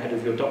include in the head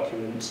of your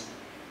document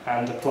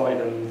and apply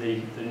them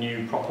the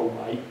new proper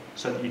way,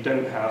 so that you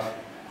don't have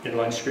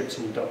inline scripts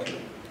in your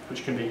document,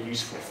 which can be a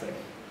useful thing.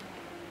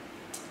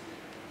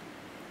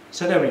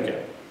 So there we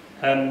go.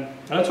 And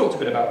I talked a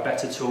bit about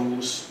better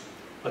tools.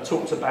 I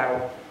talked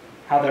about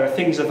how there are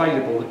things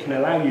available that can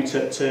allow you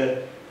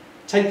to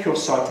take your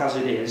site as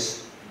it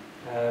is,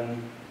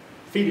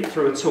 feed it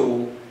through a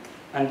tool,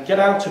 and get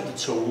out of the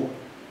tool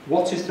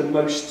what is the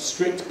most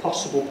strict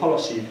possible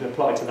policy you can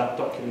apply to that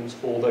document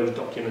or those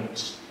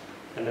documents.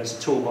 And there's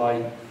a tool by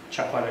a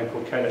chap I know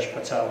called Kailash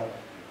Patel,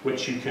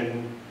 which you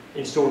can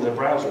install as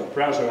a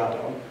browser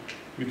add-on.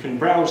 You can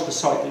browse the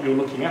site that you're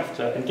looking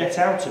after and get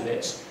out of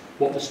it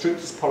what the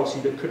strictest policy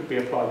that could be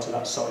applied to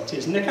that site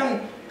is. And there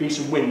can be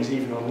some wins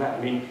even on that.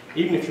 I mean,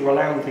 even if you're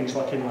allowing things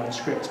like inline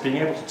scripts, being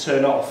able to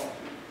turn off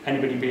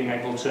anybody being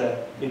able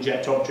to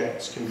inject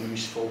objects can be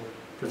useful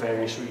for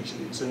various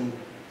reasons. And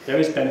there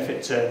is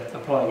benefit to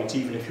applying it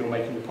even if you're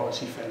making the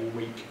policy fairly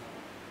weak.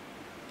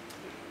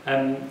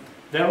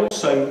 There are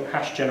also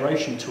hash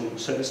generation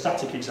tools. So the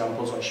static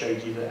examples I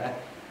showed you there,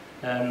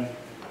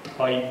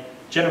 I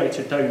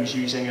generated those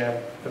using a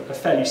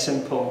fairly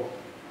simple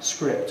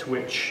script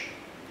which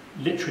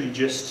literally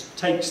just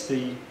takes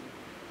the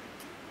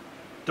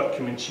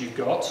documents you've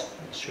got.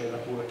 Let's show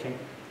that working.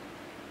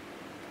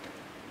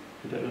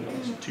 I don't know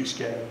if it's too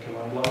scared of the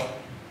command line.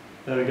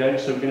 There we go.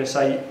 So we're going to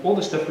say all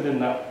the stuff within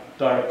that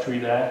directory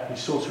there, the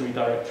sorcery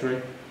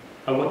directory,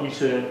 I want you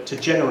to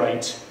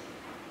generate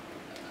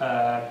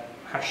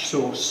hash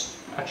source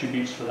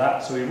attributes for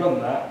that. So we run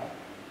that,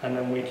 and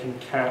then we can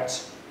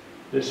cat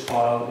this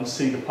file and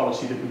see the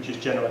policy that we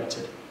just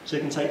generated. So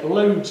you can take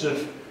loads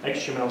of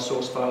HTML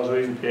source files, or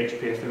even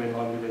PHP if they're in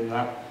line within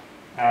that,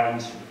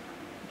 and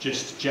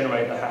just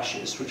generate the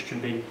hashes, which can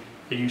be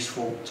a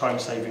useful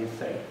time-saving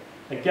thing.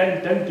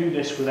 Again, don't do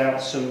this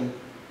without some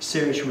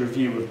serious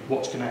review of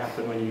what's going to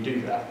happen when you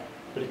do that,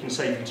 but it can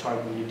save you time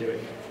when you're doing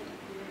it.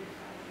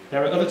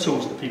 There are other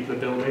tools that people are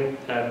building.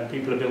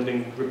 People are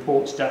building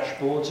reports,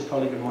 dashboards. A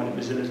colleague of mine at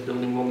Mozilla is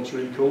building one that's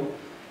really cool.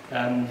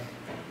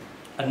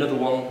 Another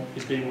one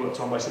is being worked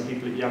on by some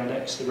people at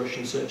Yandex, the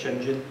Russian search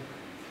engine.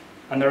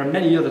 And there are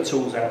many other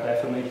tools out there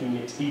for making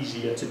it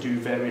easier to do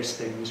various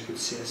things with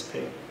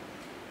CSP.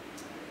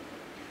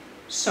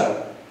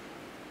 So,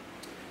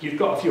 you've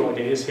got a few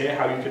ideas here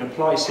how you can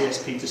apply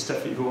CSP to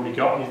stuff that you've already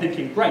got, and you're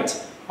thinking,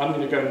 great, I'm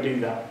going to go and do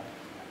that.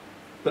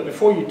 But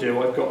before you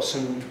do, I've got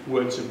some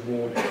words of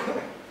warning.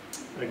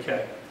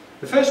 Okay.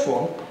 The first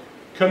one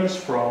comes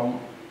from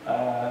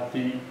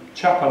the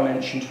chap I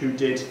mentioned who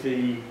did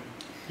the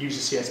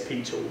user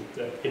CSP tool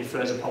that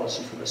infers a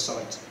policy from a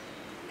site.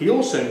 He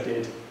also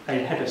did a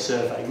header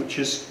survey, which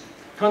is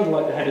kind of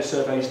like the header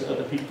surveys that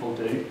other people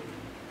do,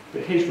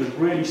 but his was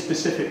really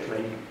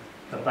specifically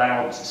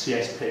about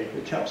CSP.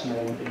 The chap's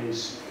name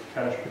is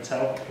Kailash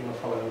Patel, if you want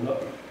to follow him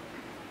up.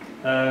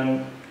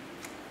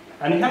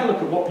 And he had a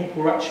look at what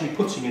people were actually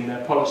putting in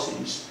their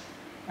policies,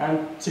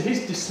 and to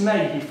his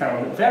dismay he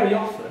found that very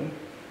often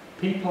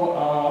people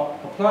are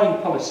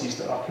applying policies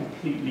that are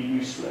completely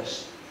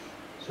useless.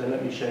 So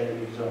let me show you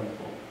an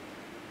example.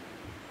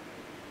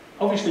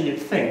 Obviously you'd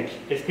think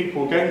if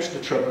people were going to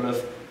the trouble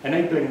of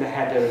enabling the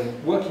header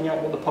and working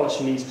out what the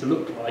policy needs to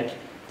look like,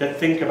 they'd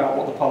think about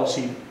what the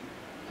policy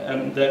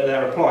that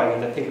they're applying,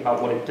 and they'd think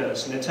about what it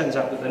does. And it turns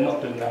out that they're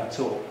not doing that at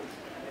all.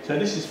 So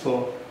this is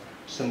for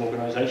some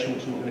organisation,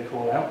 which I'm not going to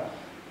call out.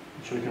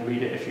 I'm sure you can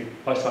read it if your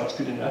eyesight's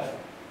good enough.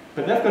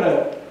 But they've got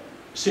a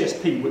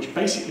CSP which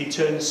basically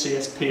turns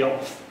CSP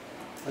off.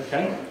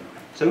 Okay?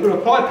 So we're going to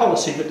apply a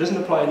policy that doesn't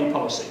apply any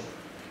policy.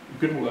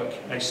 Good work,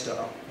 A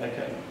star.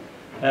 Okay.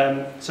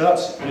 So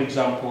that's an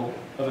example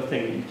of a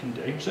thing that you can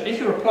do. So if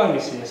you're applying a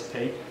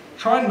CSP,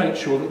 try and make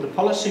sure that the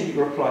policy that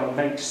you're applying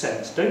makes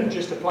sense. Don't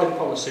just apply the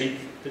policy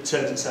that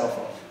turns itself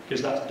off,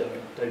 because that's dumb.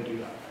 Don't do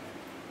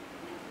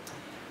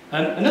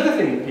that. Another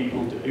thing that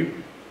people do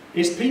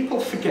is people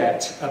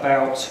forget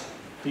about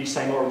the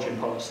same origin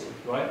policy,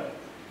 right?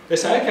 They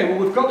say, okay, well,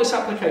 we've got this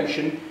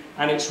application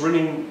and it's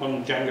running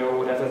on Django or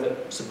whatever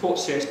that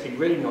supports CSP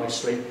really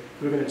nicely.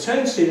 We're going to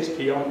turn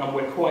CSP on and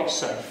we're quite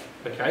safe,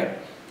 okay?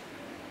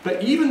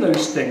 But even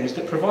those things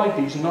that provide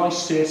these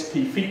nice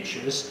CSP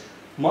features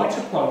might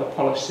apply the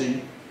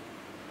policy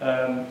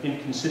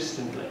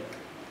inconsistently.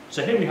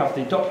 So here we have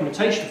the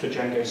documentation for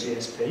Django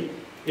CSP.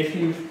 If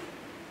you've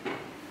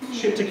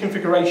shipped a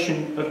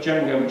configuration of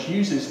Django which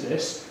uses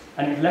this,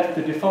 and you've left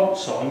the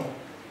defaults on,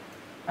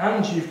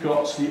 and you've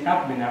got the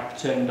admin app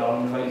turned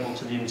on and available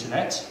to the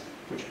internet,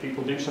 which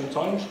people do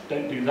sometimes,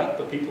 don't do that,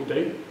 but people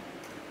do,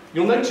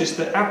 you'll notice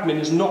that admin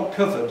is not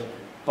covered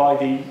by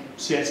the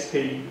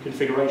CSP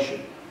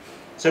configuration.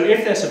 So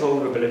if there's a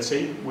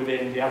vulnerability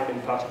within the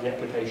admin part of the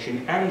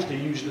application, and the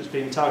user that's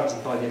being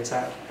targeted by the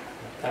attack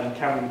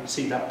can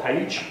see that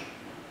page,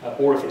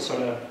 or if it's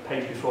on a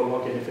page before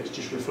login, if it's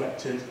just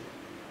reflected,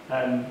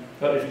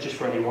 but if it's just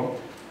for anyone,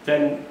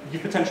 then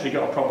you've potentially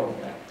got a problem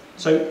there.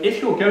 So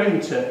if you're going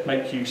to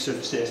make use of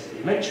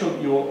CSP, make sure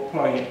that you're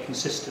applying it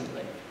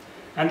consistently.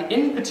 And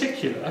in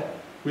particular,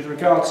 with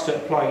regards to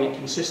applying it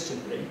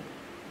consistently,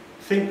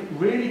 think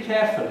really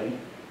carefully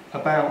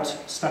about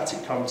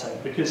static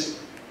content, because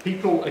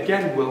people,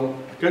 again, will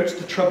go to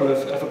the trouble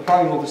of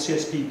applying all the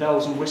CSP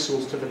bells and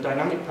whistles to the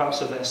dynamic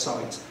parts of their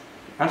site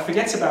and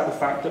forget about the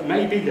fact that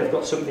maybe they've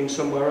got something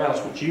somewhere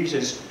else which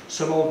uses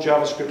some old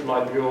JavaScript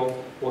library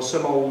or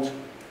some old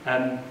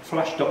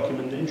Flash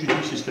document that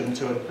introduces them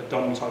to a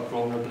DOM-type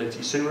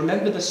vulnerability. So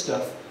remember the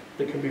stuff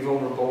that can be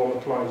vulnerable on the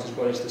client as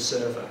well as the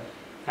server,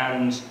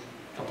 and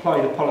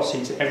apply the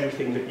policy to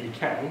everything that you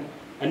can,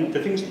 and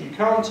the things that you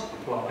can't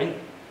apply,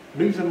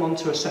 move them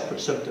onto a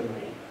separate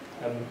subdomain,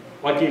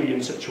 ideally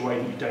in such a way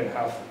that you don't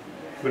have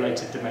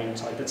related domain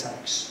type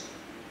attacks.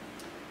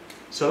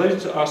 So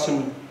those are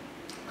some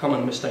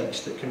common mistakes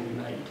that can be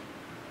made.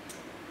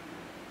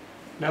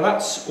 Now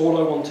that's all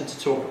I wanted to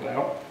talk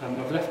about.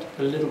 I've left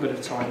a little bit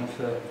of time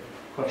for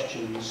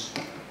questions,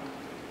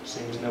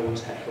 seeing as no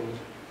one's heckled.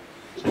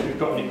 So if you've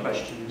got any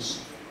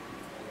questions.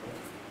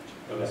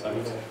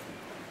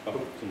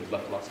 Someone's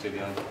left the last two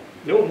behind.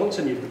 No one wants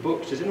any of the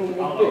books. Does anyone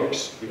want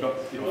books? We've got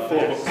 4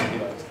 books.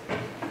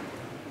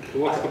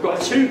 I've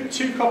got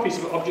two copies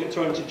of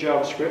object-oriented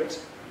JavaScript.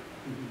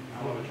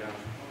 I love a jam.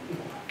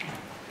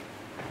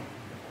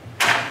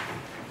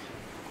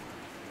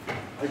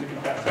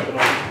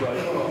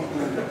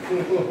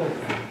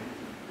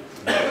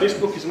 This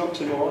book is an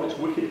oxymoron, it's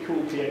wicked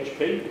cool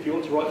PHP. If you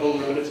want to write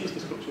vulnerabilities,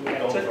 this book's really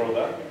better. Don't throw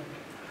that.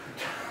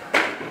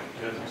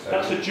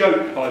 That's a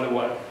joke, by the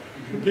way.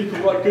 People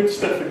write good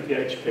stuff in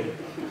PHP.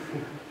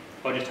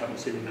 I just haven't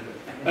seen them.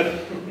 And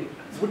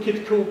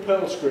wicked cool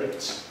Perl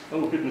scripts.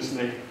 Oh, goodness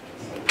me.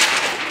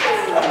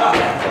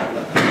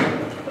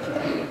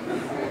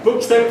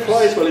 Books don't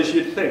fly as well as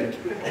you'd think.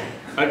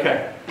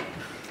 Okay.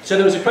 So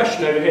there was a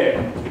question over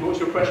here. What was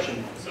your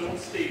question? So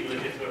what's the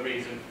legitimate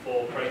reason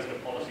for creating a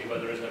policy where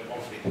there is no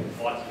policy?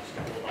 Why does it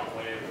support that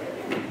way of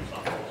use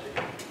that policy?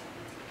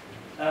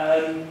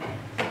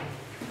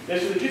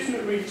 There's a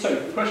legitimate reason. So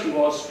the question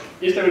was,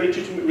 is there a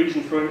legitimate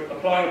reason for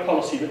applying a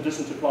policy that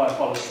doesn't apply a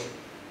policy?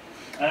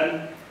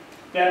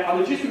 There are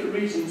legitimate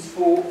reasons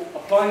for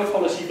applying a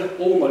policy that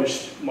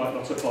almost might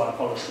not apply a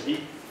policy,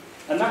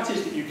 and that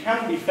is that you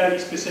can be fairly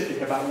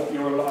specific about what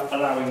you're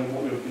allowing and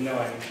what you're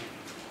denying.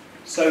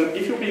 So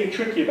if you're being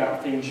tricky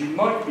about things, you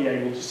might be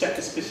able to set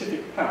a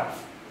specific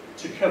path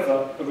to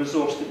cover a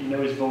resource that you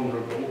know is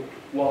vulnerable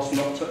whilst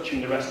not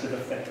touching the rest of the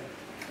thing.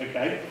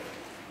 Okay?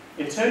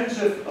 In terms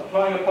of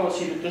applying a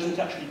policy that doesn't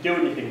actually do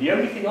anything, the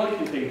only thing I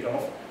can think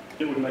of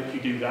that would make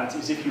you do that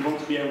is if you want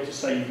to be able to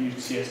say you've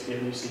used CSP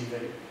in your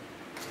CV.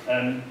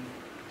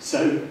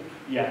 So,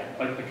 yeah,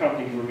 I can't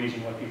think of a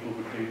reason why people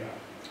would do that.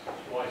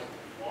 Why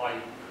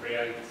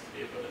create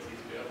the ability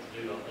to be able to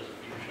do that as a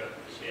feature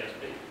for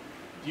CSP?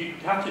 You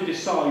have to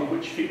decide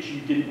which feature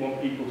you didn't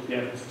want people to be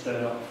able to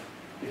turn off.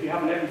 If you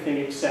haven't everything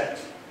except,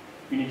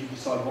 you need to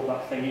decide what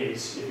that thing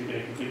is if you're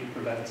going to completely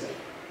prevent it.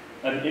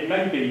 It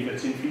may be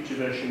that in future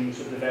versions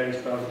of the various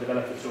browser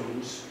developer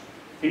tools,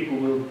 people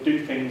will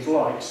do things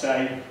like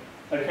say,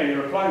 okay,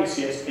 you're applying a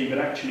CSP, but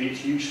actually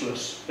it's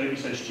useless, don't be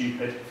so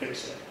stupid,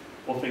 fix it,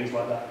 or things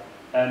like that.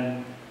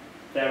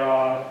 There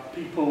are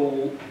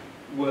people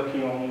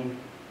working on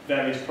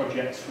various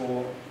projects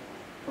for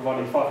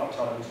providing Firefox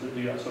islands that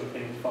do that sort of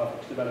thing with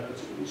Firefox developer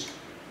tools.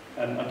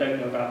 I don't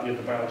know about the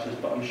other browsers,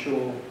 but I'm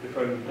sure the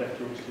Chrome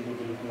DevTools team will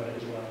be looking at it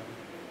as well.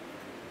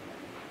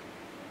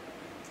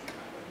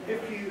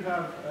 If you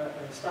have a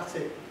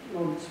static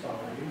nonce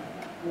value,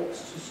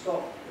 what's to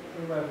stop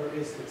whoever it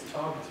is that's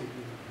targeting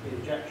the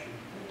injection?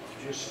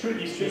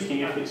 Strictly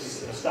speaking, if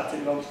it's a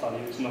static nonce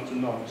value, it's not a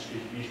nonce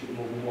because you've used it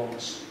more than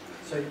once.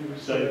 So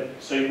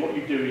what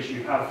you do is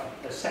you have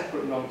a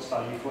separate nonce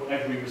value for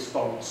every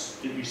response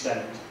that you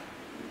send,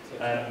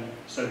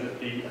 so that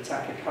the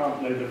attacker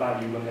can't know the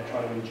value when they're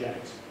trying to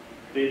inject.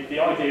 The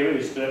idea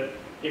is that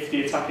if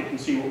the attacker can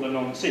see what the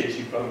nonce is,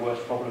 you've got a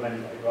worse problem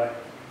anyway, right?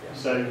 Yeah.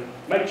 So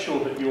make sure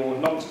that your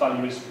nonce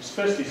value is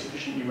firstly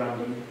sufficiently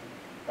random,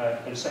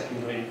 and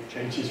secondly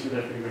changes with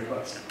every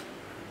request.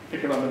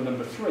 Pick a random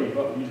number 3,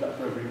 but use that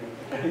for everyone.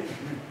 Okay?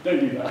 Don't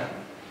do that.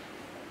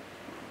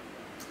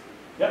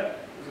 Yep.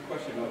 There's a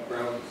question about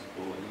browser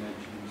support. You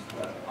mentioned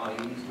that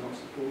IE is not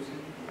supported.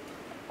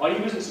 IE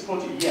doesn't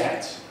support it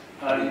yet.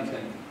 How do you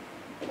think?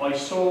 I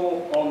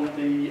saw on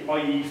the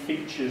IE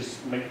features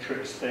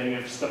matrix thing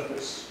of stuff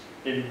that's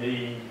in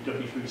the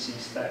W3C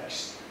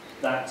specs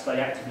that they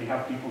actively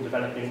have people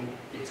developing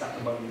it at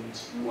the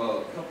moment.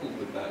 Well, coupled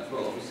with that as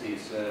well, obviously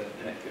it's an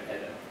extra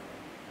header.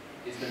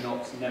 Is there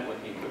not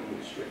networking equipment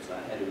which strips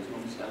that header as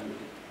non-standard?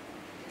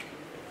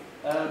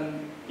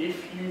 If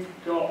you've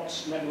got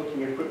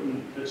networking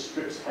equipment that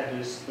strips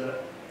headers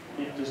that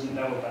it doesn't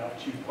know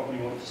about, you probably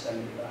want to send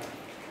it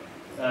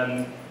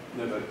back.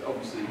 No, but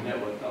obviously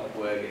network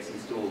hardware gets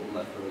installed and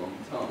left for a long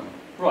time.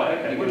 Right,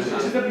 okay. Well, it's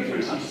a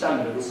W3C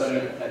standard, so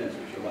headers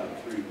which are allowed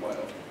through quite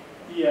often.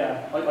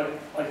 Yeah,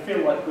 I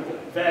feel like with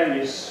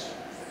various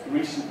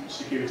recent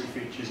security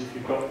features, if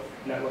you've got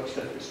network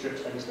stuff that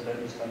strips headers that don't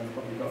understand, you've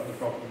probably got other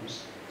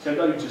problems. So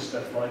loads of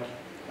stuff like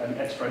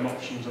X-frame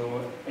options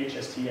or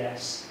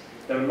HSTS.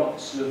 There are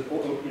lots of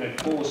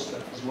pause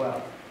stuff as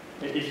well.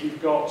 If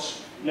you've got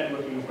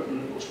networking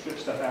equipment that will strip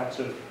stuff out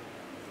of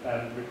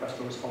request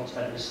or response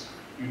headers,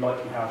 you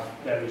likely have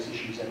various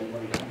issues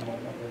anyway that you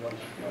might not realise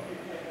you've got.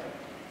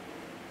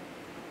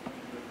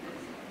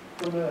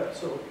 From a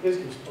sort of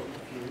business point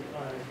of view,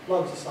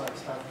 loads of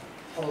sites have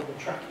horrible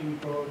tracking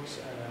bugs,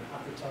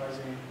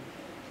 advertising.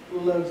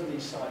 Loads of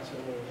these sites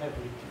are all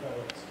heavily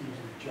developed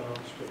using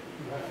JavaScript.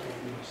 You have to do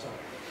your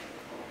site.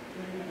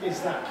 Is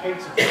that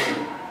catered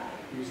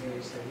for using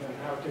these things? And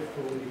how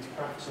difficult would it be to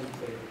craft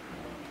something?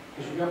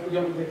 Because you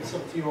don't think it's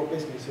up to your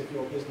business if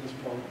your business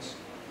wants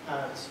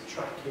ads,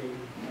 tracking,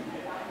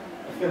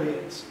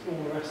 affiliates, all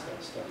the rest of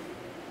that stuff.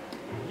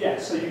 Yeah,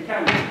 so you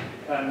can,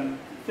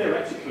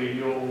 theoretically,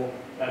 your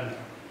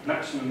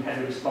maximum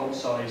header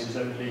response size is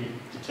only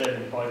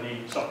determined by the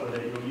software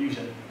that you're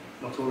using.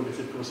 Not all of it,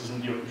 of course, is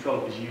under your control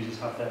because users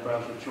have their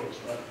browser of choice.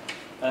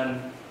 Right?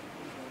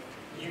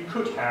 You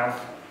could have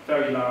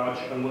very large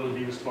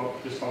unwieldy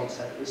response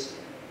headers,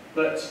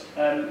 but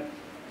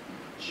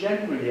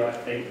generally, I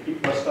think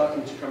people are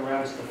starting to come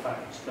around to the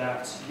fact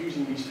that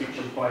using these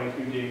features by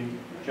including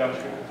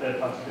JavaScript and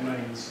third-party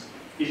domains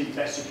isn't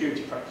best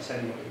security practice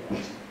anyway.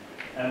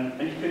 And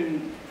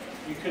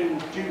you can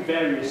do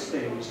various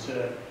things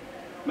to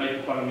make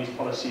applying these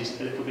policies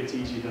a little bit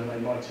easier than they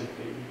might have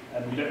been.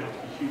 You don't have to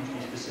be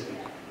hugely specific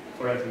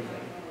for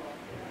everything.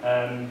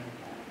 And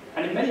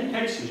in many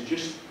cases,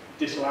 just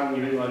disallowing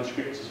your inline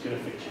scripts is going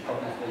to fix your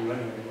problem for you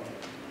anyway. Right?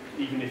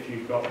 even if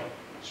you've got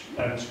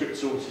script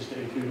sources that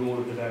include all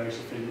of the various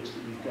affiliates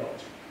that you've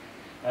got.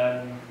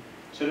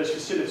 So there's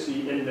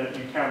facility in that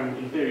you can,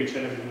 in theory,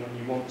 turn everything on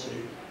you want to.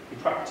 In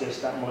practice,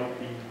 that might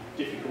be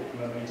difficult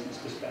from a maintenance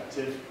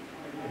perspective.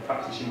 In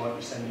practice, you might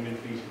be sending in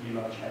feasibly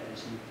large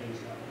headers and things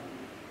like that.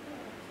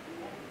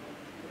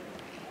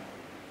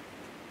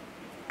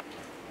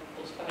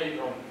 What's the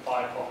behaviour on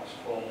Firefox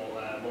for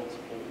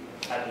multiple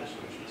headers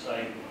which are the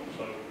same?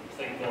 So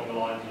thinking along the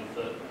lines of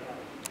that,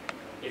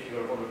 if you've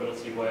got a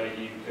vulnerability where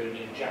you can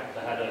inject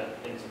the header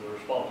into the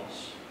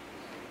response,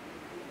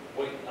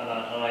 and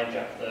I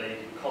inject a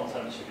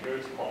content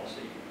security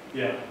policy,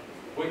 Yeah.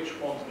 which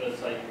one's going to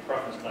take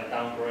preference? Can I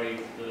downgrade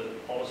the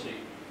policy?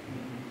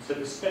 So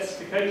the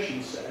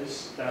specification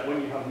says that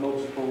when you have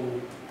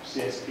multiple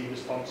CSP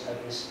response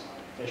headers,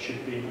 there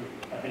should be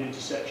an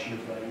intersection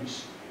of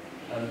those.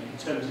 In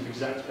terms of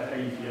exact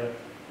behaviour,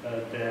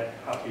 there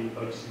have been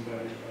bugs in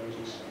various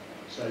browsers.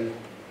 So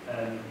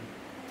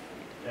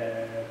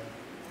there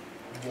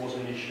was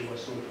an issue I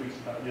saw tweeted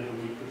about the other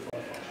week with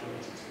Firefox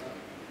related to that.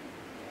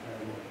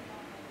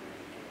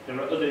 There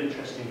are other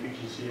interesting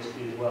features in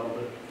CSP as well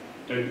that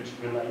don't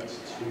relate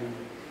to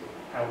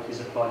how it is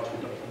applied to a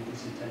document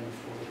it's intended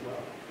for as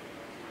well.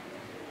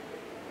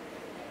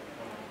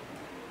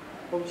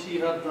 Obviously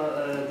you had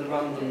that, the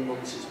random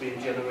nonce that's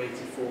being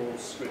generated for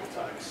script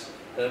tags.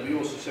 We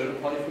also showed a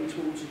Python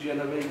tool to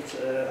generate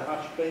a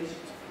hash based.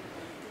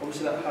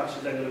 Obviously that hash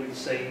is then going to be the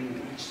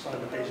same each time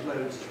the page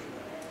loads.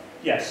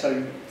 Yeah,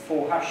 so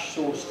for hash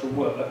source to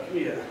work,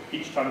 Yeah.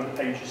 each time the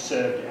page is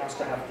served, it has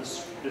to have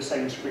the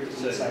same script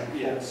in the same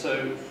form.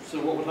 So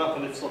what would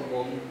happen if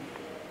someone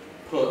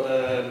put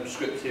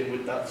script in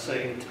with that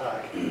same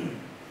tag?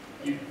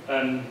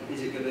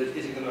 Is it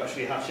going to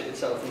actually hash it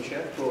itself and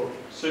check, or?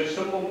 So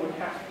someone would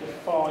have to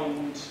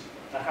find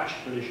a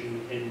hash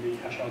collision in the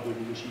hash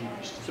algorithm that's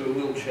used. So it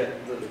will check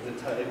the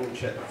tag. It will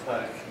check the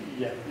tag.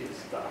 Yeah.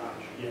 It's that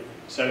hash. Yeah.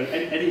 So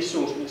any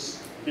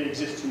source that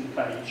exists in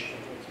the page,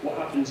 what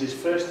happens is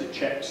first it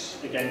checks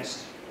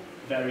against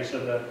various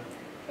other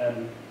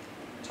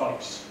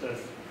types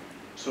of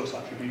source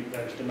attribute,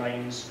 various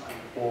domains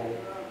or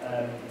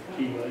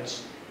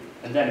keywords,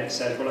 and then it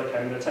says, well, okay,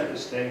 I'm going to take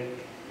this thing.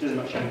 It doesn't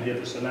match any of the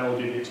others, so now we'll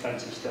do the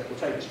expensive step. We'll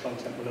take this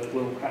content,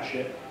 we'll hash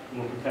it, and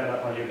we'll compare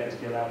that value against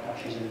the allowed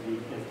hashes in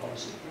the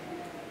policy.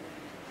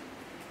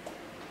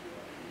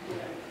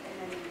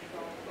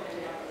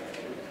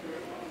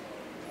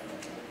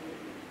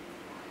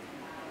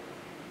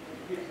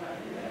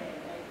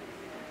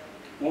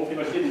 One thing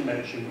I didn't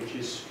mention, which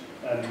is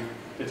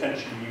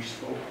potentially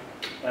useful,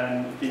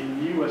 the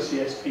newer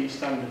CSP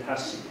standard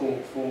has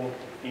support for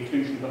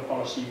inclusion of a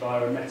policy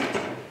via a meta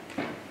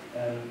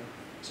tag.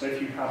 So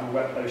if you have a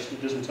web host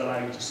that doesn't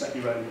allow you to set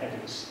your own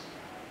headers,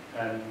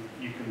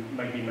 you can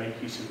maybe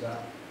make use of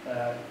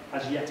that.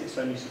 As yet, it's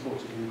only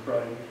supported in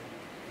Chrome,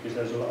 because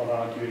there's a lot of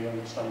arguing on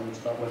the standards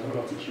about whether or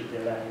not it should be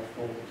allowed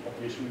for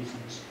obvious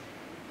reasons.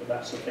 But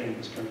that's a thing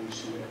that's coming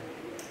soon.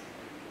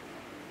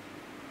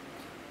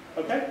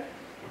 Okay,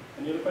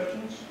 any other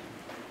questions?